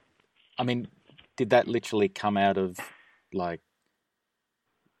Writing, did that literally come out of like,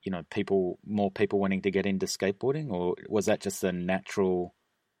 more people wanting to get into skateboarding, or was that just a natural?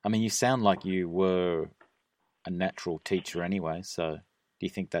 You sound like you were a natural teacher anyway. So do you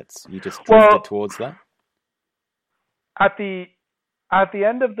think you just drifted towards that? At the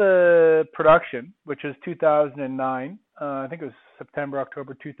end of the production, which was 2009, I think it was September,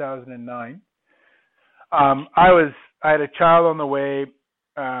 October 2009. I had a child on the way.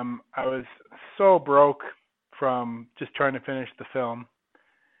 I was so broke from just trying to finish the film,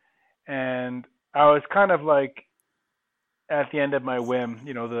 and I was kind of like at the end of my whim.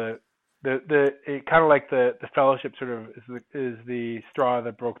 It kind of like the fellowship sort of is the straw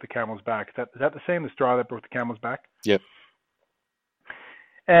that broke the camel's back. Is that the same? The straw that broke the camel's back? Yep.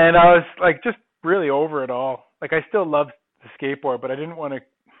 And I was like just really over it all. Like I still loved the skateboard, but I didn't want to.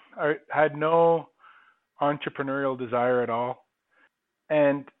 I had no entrepreneurial desire at all.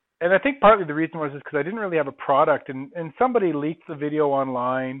 And I think partly the reason was because I didn't really have a product, and somebody leaked the video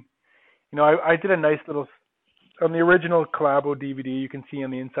online. I did a nice little, on the original Collabo DVD, you can see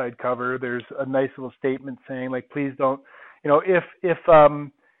on the inside cover, there's a nice little statement saying like, please don't, if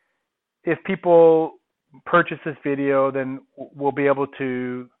people purchase this video, then we'll be able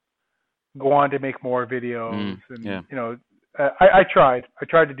to go on to make more videos. I tried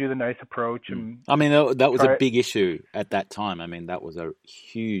to do the nice approach. And that was a big issue at that time. That was a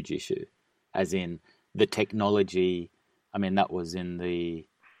huge issue, as in the technology. That was in the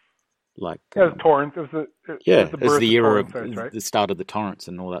it was torrents. It was the era of torrents, right? The start of the torrents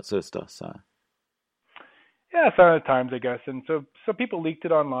and all that sort of stuff. So yeah, some of the times I guess, and so people leaked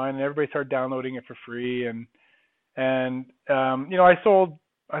it online, and everybody started downloading it for free, and I sold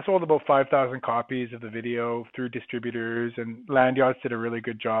about 5,000 copies of the video through distributors, and Land Yachts did a really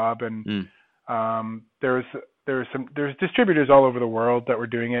good job. And there's distributors all over the world that were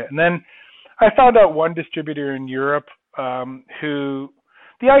doing it. And then I found out one distributor in Europe who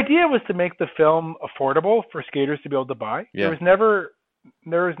the idea was to make the film affordable for skaters to be able to buy. Yeah.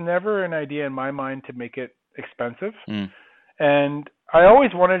 There was never an idea in my mind to make it expensive. And I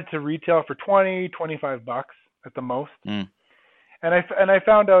always wanted it to retail for $20-25 at the most. And I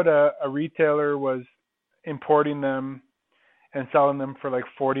found out a retailer was importing them and selling them for like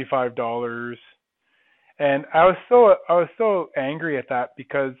 $45. And I was so angry at that,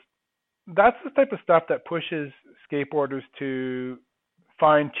 because that's the type of stuff that pushes skateboarders to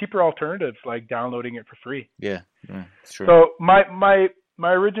find cheaper alternatives, like downloading it for free. Yeah, it's true. So my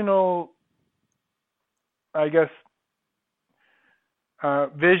original, I guess,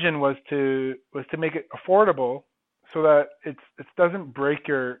 vision was to make it affordable, so that it doesn't break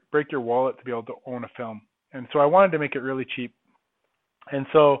your wallet to be able to own a film. And so I wanted to make it really cheap. And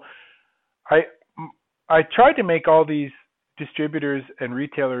so I tried to make all these distributors and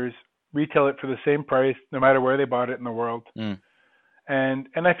retailers retail it for the same price, no matter where they bought it in the world. And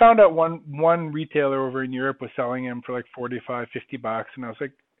I found out one retailer over in Europe was selling them for like $45-50, and I was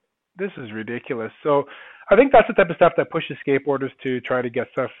like, this is ridiculous. So I think that's the type of stuff that pushes skateboarders to try to get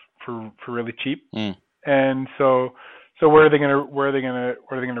stuff for really cheap. And so where are they gonna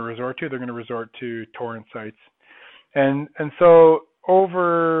resort to? They're gonna resort to torrent sites. And so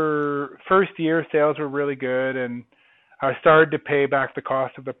over first year, sales were really good, and I started to pay back the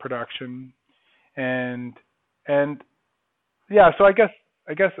cost of the production. And yeah, so I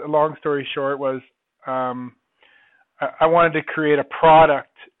guess a long story short was I wanted to create a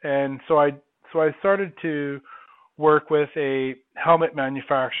product, and so I started to work with a helmet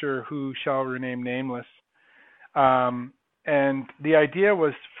manufacturer who shall remain nameless. And the idea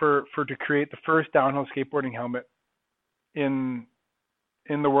was to create the first downhill skateboarding helmet in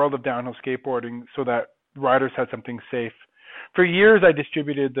the world of downhill skateboarding, so that riders had something safe. For years, I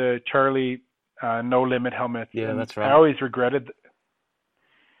distributed the Charlie No Limit helmets. Yeah, that's right. I always regretted.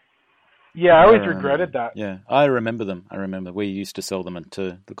 I always regretted that. Yeah, I remember them. I remember we used to sell them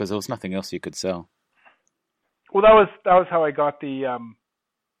because there was nothing else you could sell. Well, that was how I got the.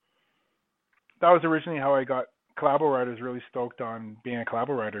 That was originally how I got collabo riders really stoked on being a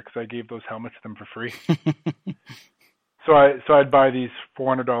collabo rider because I gave those helmets to them for free. So I'd buy these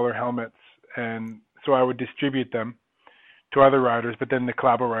 $400 helmets, and so I would distribute them to other riders, but then the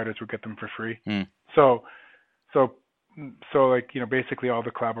collabo riders would get them for free. Mm. So like, you know, basically all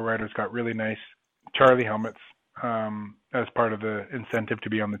the collabo riders got really nice Charlie helmets as part of the incentive to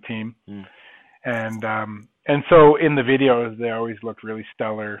be on the team. Mm. And so in the videos they always looked really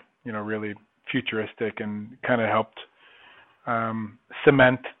stellar, you know, really futuristic, and kind of helped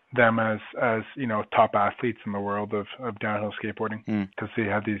cement them as you know, top athletes in the world of downhill skateboarding, because they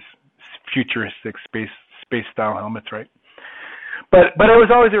had these futuristic space style helmets, right? But it was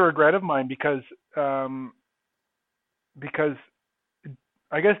always a regret of mine because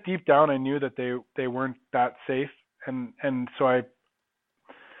I guess deep down I knew that they weren't that safe, and so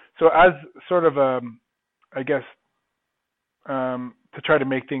as sort of I guess to try to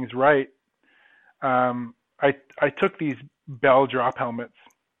make things right, I took these Bell drop helmets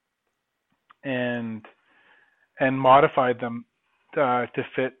and modified them to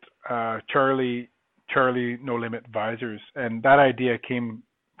fit Charlie No Limit visors, and that idea came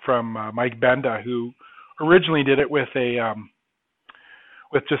from Mike Benda, who originally did it with a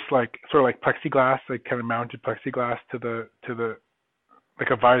with just like sort of like plexiglass, like kind of mounted plexiglass to the like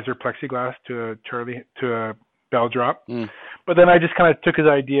a visor plexiglass to a Bell drop. But then I just kind of took his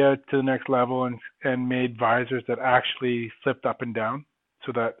idea to the next level and made visors that actually flipped up and down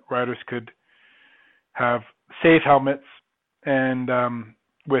so that riders could have safe helmets and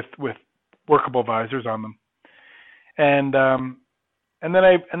with workable visors on them. And then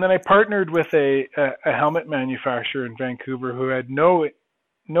I partnered with a helmet manufacturer in Vancouver who had no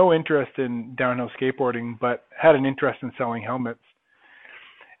interest in downhill skateboarding, but had an interest in selling helmets.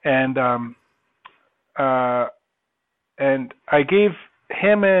 And I gave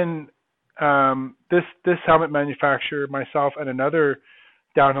him and this helmet manufacturer, myself, and another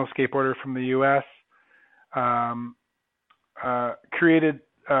downhill skateboarder from the U.S. Created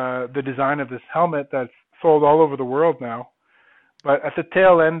the design of this helmet that's sold all over the world now. But at the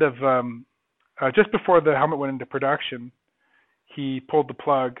tail end of just before the helmet went into production, he pulled the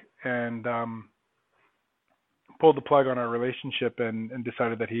plug on our relationship and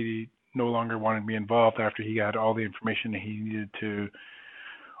decided that he no longer wanted me involved after he got all the information he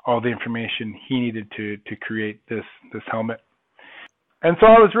needed to create this helmet. And so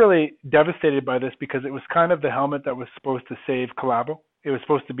I was really devastated by this because it was kind of the helmet that was supposed to save collabo. It was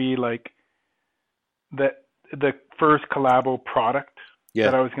supposed to be like the first collabo product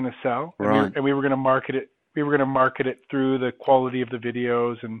that I was going to sell, right. and we were going to market it. We were going to market it through the quality of the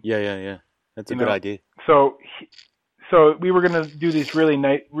videos and yeah. That's a good idea. So we were going to do these really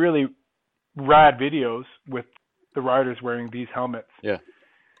rad videos with the riders wearing these helmets. Yeah.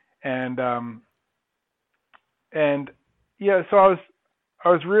 And yeah, so I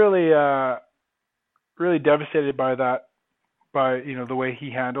was really devastated by that, by, you know, the way he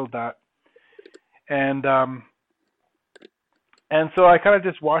handled that. And so I kind of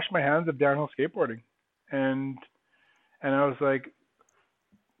just washed my hands of downhill skateboarding. And I was like,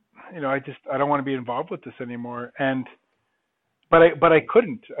 you know, I don't want to be involved with this anymore. But I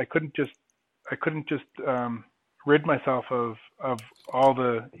couldn't just rid myself of all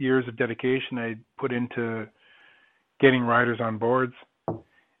the years of dedication I put into getting riders on boards.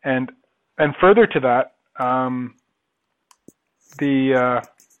 And further to that, the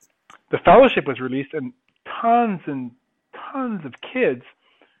fellowship was released, and tons of kids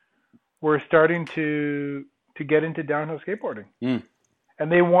were starting to get into downhill skateboarding.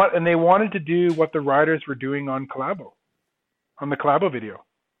 And they wanted to do what the riders were doing on the collabo video.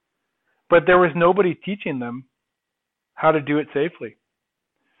 But there was nobody teaching them how to do it safely.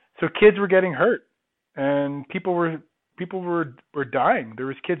 So kids were getting hurt, and people were dying. There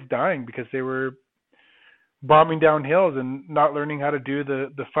was kids dying because they were bombing down hills and not learning how to do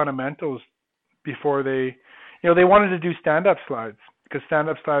the fundamentals before they wanted to do stand-up slides, because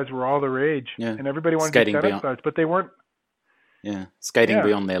stand-up slides were all the rage, and everybody wanted to do stand-up slides, but they weren't. Yeah, skating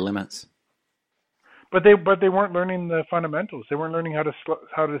beyond their limits. But they weren't learning the fundamentals. They weren't learning how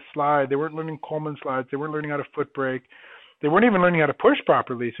to slide. They weren't learning Coleman slides. They weren't learning how to foot brake. They weren't even learning how to push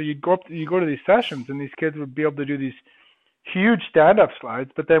properly. So you go to these sessions, and these kids would be able to do these huge stand-up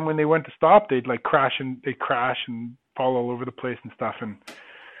slides, but then when they went to stop, they'd crash and fall all over the place and stuff.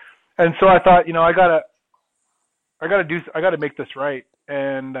 And so I thought, you know, I gotta make this right.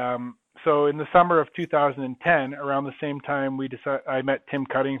 And so in the summer of 2010, around the same time I met Tim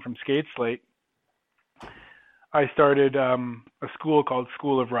Cutting from Skate Slate, I started a school called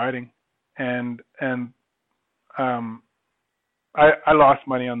School of Riding, and I lost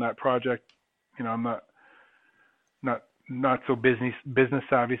money on that project. You know, not so business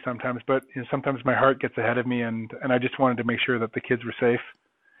savvy sometimes, but sometimes my heart gets ahead of me, and I just wanted to make sure that the kids were safe.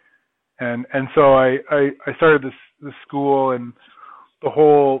 And so I started this school, and the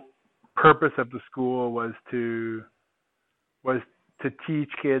whole purpose of the school was to teach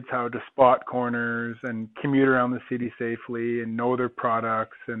kids how to spot corners and commute around the city safely and know their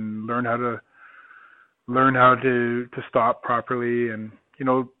products and learn how to stop properly, and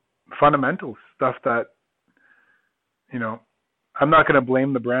fundamentals stuff that I'm not going to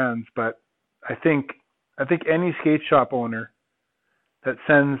blame the brands, but I think any skate shop owner that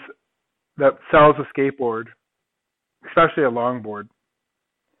sells a skateboard, especially a longboard,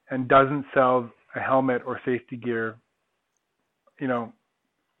 and doesn't sell a helmet or safety gear,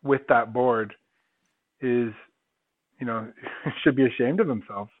 with that board is, should be ashamed of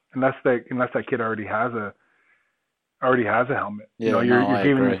themselves, unless that kid already has a helmet. Yeah,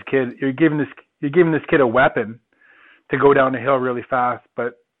 You're giving this kid a weapon to go down a hill really fast,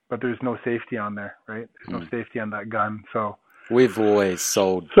 but there's no safety on there, right? There's no safety on that gun. So we've always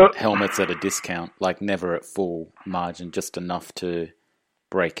sold helmets at a discount, like never at full margin, just enough to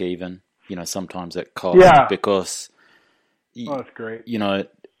break even. Sometimes at cost, because that's great.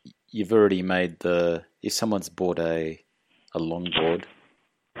 You've already made if someone's bought a longboard,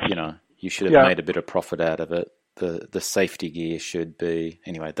 you should have made a bit of profit out of it. The safety gear should be,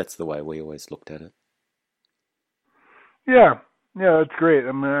 anyway, that's the way we always looked at it. Yeah, that's great.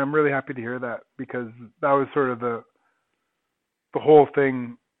 I'm really happy to hear that, because that was sort of the whole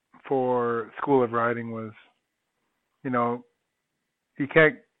thing for School of Riding was, you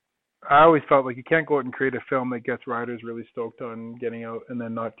can't. I always felt like you can't go out and create a film that gets riders really stoked on getting out and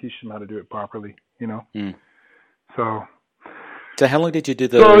then not teach them how to do it properly. So how long did you do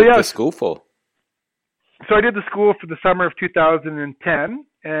the school for? So I did the school for the summer of 2010,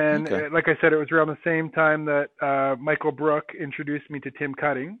 and like I said, it was around the same time that Michael Brook introduced me to Tim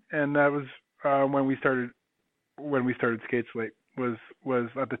Cutting, and that was when we started Skate Slate. Was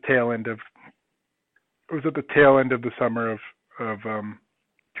at the tail end of the summer of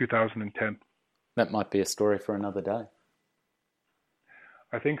 2010. That might be a story for another day.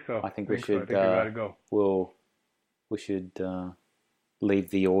 I think so. I think we should. I think we gotta go. We should leave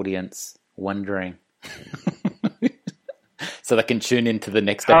the audience wondering. So they can tune into the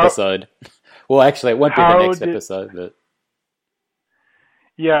next episode. Well, actually, it won't be the next episode, but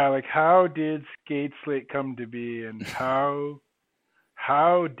yeah, like how did Skate Slate come to be, and how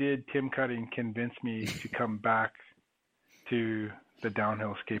did Tim Cutting convince me to come back to the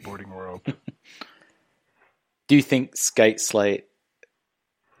downhill skateboarding world? Do you think Skate Slate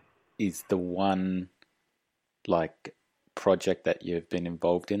is the one project that you've been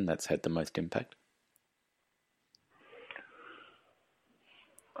involved in that's had the most impact?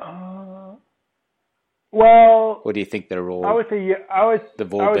 Well, or do you think they're all? I would say yes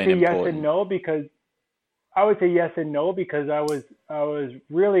and no, because I would say yes and no, because I was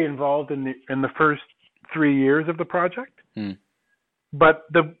really involved in the first 3 years of the project. But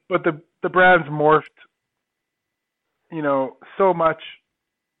the brand's morphed, so much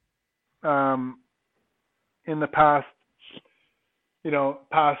in the past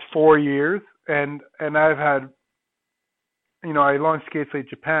 4 years, and I've had, I launched Skate Slate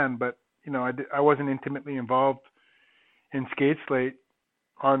Japan, but I wasn't intimately involved in Skate Slate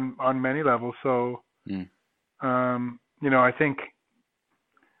on many levels. So I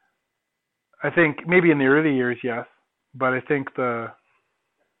think maybe in the early years, yes, but I think the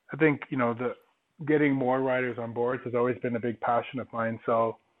getting more riders on boards has always been a big passion of mine.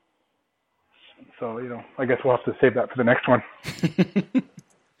 So I guess we'll have to save that for the next one.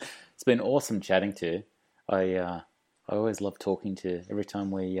 It's been awesome chatting to you. I always love talking to you. Every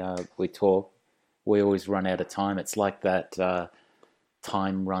time we talk, we always run out of time. It's like that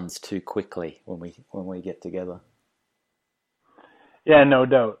time runs too quickly when we get together. Yeah, no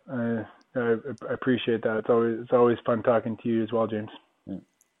doubt. I appreciate that. It's always fun talking to you as well, James. Yeah.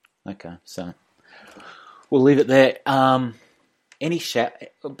 Okay, so we'll leave it there. Any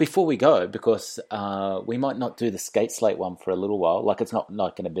before we go, because we might not do the Skate Slate one for a little while. It's not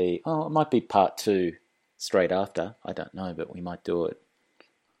going to be. Oh, it might be part 2 straight after. I don't know, but we might do it,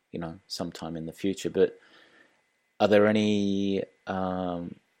 sometime in the future. But are there any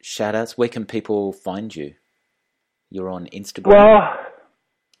shout outs? Where can people find you? You're on Instagram. Well,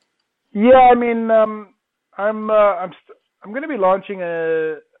 yeah, I mean, I'm going to be launching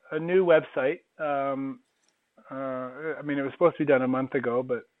a new website. It was supposed to be done a month ago,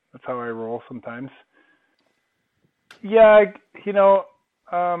 but that's how I roll sometimes. Yeah,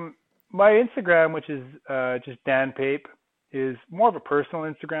 my Instagram, which is just Dan Pape, is more of a personal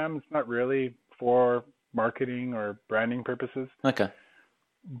Instagram. It's not really for marketing or branding purposes. Okay.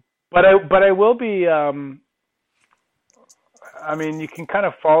 But I will be. I mean, you can kind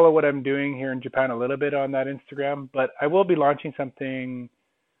of follow what I'm doing here in Japan a little bit on that Instagram, but I will be launching something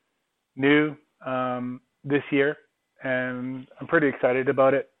new this year, and I'm pretty excited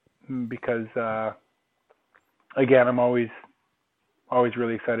about it because, again, I'm always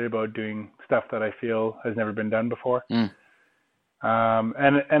really excited about doing stuff that I feel has never been done before. And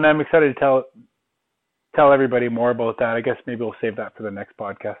I'm excited to tell everybody more about that. I guess maybe we'll save that for the next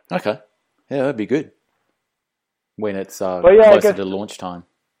podcast. Okay. Yeah, that'd be good. When it's closer to launch time.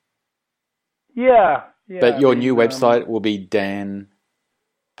 Yeah. But your new website will be danpape.org?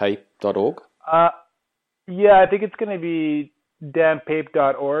 Yeah, I think it's going to be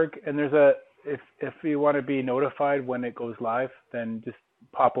danpape.org. And there's if you want to be notified when it goes live, then just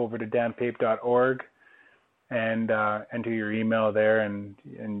pop over to danpape.org and enter your email there, and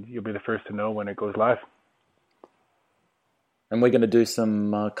you'll be the first to know when it goes live. And we're going to do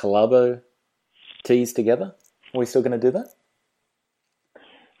some collabo teas together? Are we still going to do that?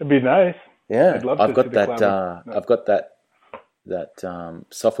 It'd be nice. Yeah, I'd love I've got that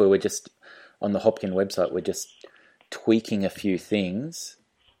software. We're just on the Hopkin website. We're just tweaking a few things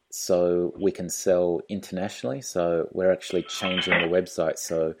so we can sell internationally. So we're actually changing the website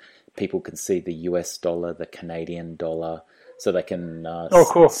so people can see the US dollar, the Canadian dollar, so they can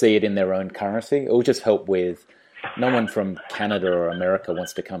see it in their own currency. It will just help with. No one from Canada or America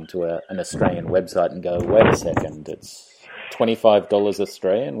wants to come to an Australian website and go, wait a second, it's $25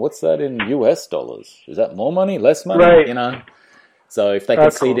 Australian. What's that in US dollars? Is that more money, less money? Right. You know. So if they can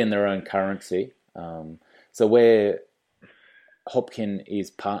see it in their own currency, so where Hopkin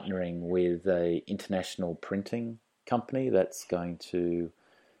is partnering with a international printing company that's going to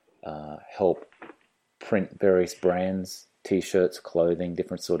help print various brands, t-shirts, clothing,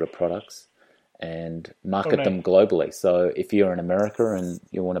 different sort of products, and market them globally. So if you're in America and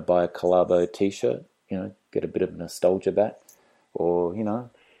you want to buy a Collabo t-shirt, get a bit of nostalgia back, or,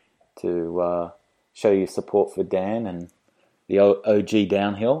 to show your support for Dan and the OG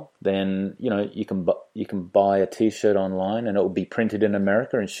Downhill, then, you can buy a t-shirt online and it will be printed in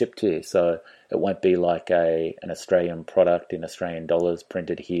America and shipped to you. So it won't be like an Australian product in Australian dollars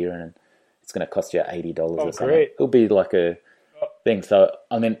printed here and it's going to cost you $80 or something. Great. It'll be like a thing. So,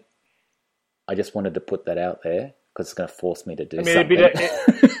 I just wanted to put that out there because it's going to force me to do something.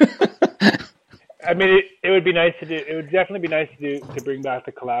 It would be nice to do. It would definitely be nice to bring back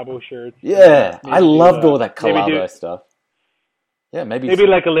the collabo shirts. Yeah, I loved all that collabo stuff. Yeah, maybe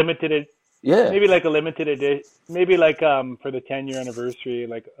like a limited. Yeah, maybe like a limited edition. Maybe like for the 10-year anniversary,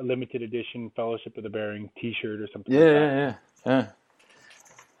 like a limited edition Fellowship of the Bearing T-shirt or something. Yeah.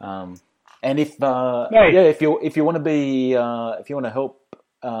 And if if you want to be if you want to help.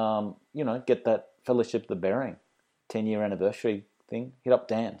 Get that Fellowship of the Bearing 10-year anniversary thing, hit up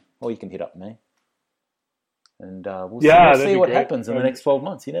Dan, or you can hit up me. And we'll see what happens in the next 12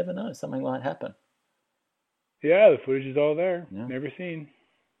 months. You never know. Something might happen. Yeah, the footage is all there. Yeah. Never seen.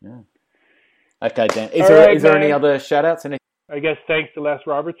 Yeah. Okay, Dan. Is there any other shout-outs? I guess thanks to Les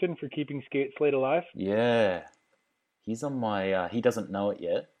Robertson for keeping Skate Slate alive. Yeah. He's on my... he doesn't know it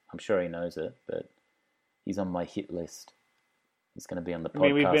yet. I'm sure he knows it, but he's on my hit list. He's going to be on the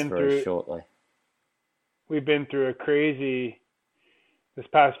podcast very shortly. We've been through a crazy... This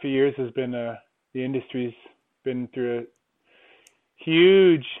past few years has been... the industry's been through a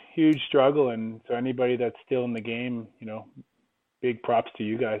huge struggle. And so anybody that's still in the game, big props to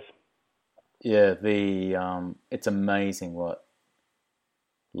you guys. Yeah, it's amazing what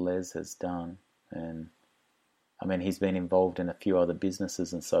Les has done. And, he's been involved in a few other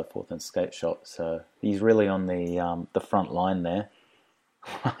businesses and so forth and skate shops. So he's really on the front line there.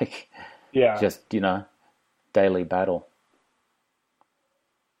 Just, daily battle.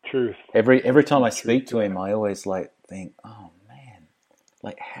 Truth. Every time I speak to him, I always think, oh man,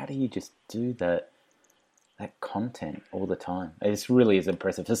 how do you just do that content all the time? It really is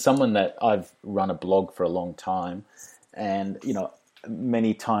impressive. For someone that I've run a blog for a long time, and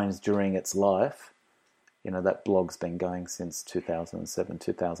many times during its life, that blog's been going since 2007,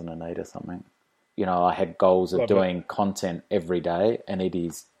 2008 or something. I had goals of doing content every day, and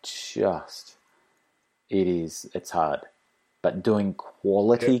it's hard. But doing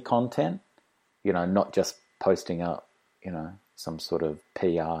quality content, not just posting up, some sort of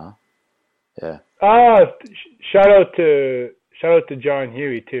PR. Yeah. Shout out to John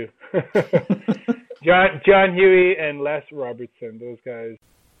Huey too. John Huey and Les Robertson, those guys.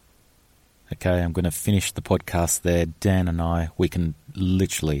 Okay, I'm going to finish the podcast there. Dan and we can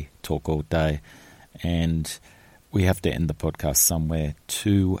literally talk all day, and we have to end the podcast somewhere.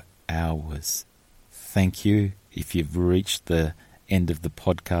 2 hours thank you. If you've reached the end of the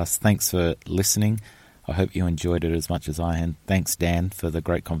podcast, thanks for listening. I hope you enjoyed it as much as I have. Thanks, Dan, for the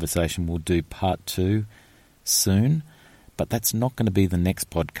great conversation. We'll do part 2 soon, but that's not going to be the next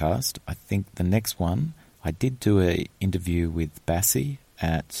podcast. I think the next one, I did do an interview with Bassie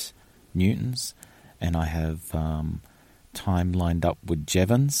at Newton's, and I have time lined up with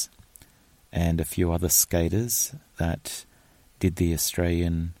Jevons and a few other skaters that did the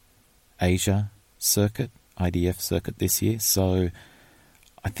Australian Asia circuit, IDF circuit this year. So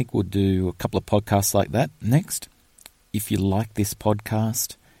I think we'll do a couple of podcasts like that next. If you like this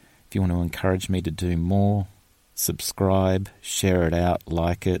podcast, if you want to encourage me to do more, subscribe, share it out,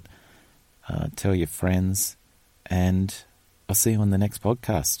 like it, tell your friends, and I'll see you on the next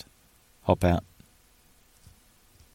podcast. Hop out.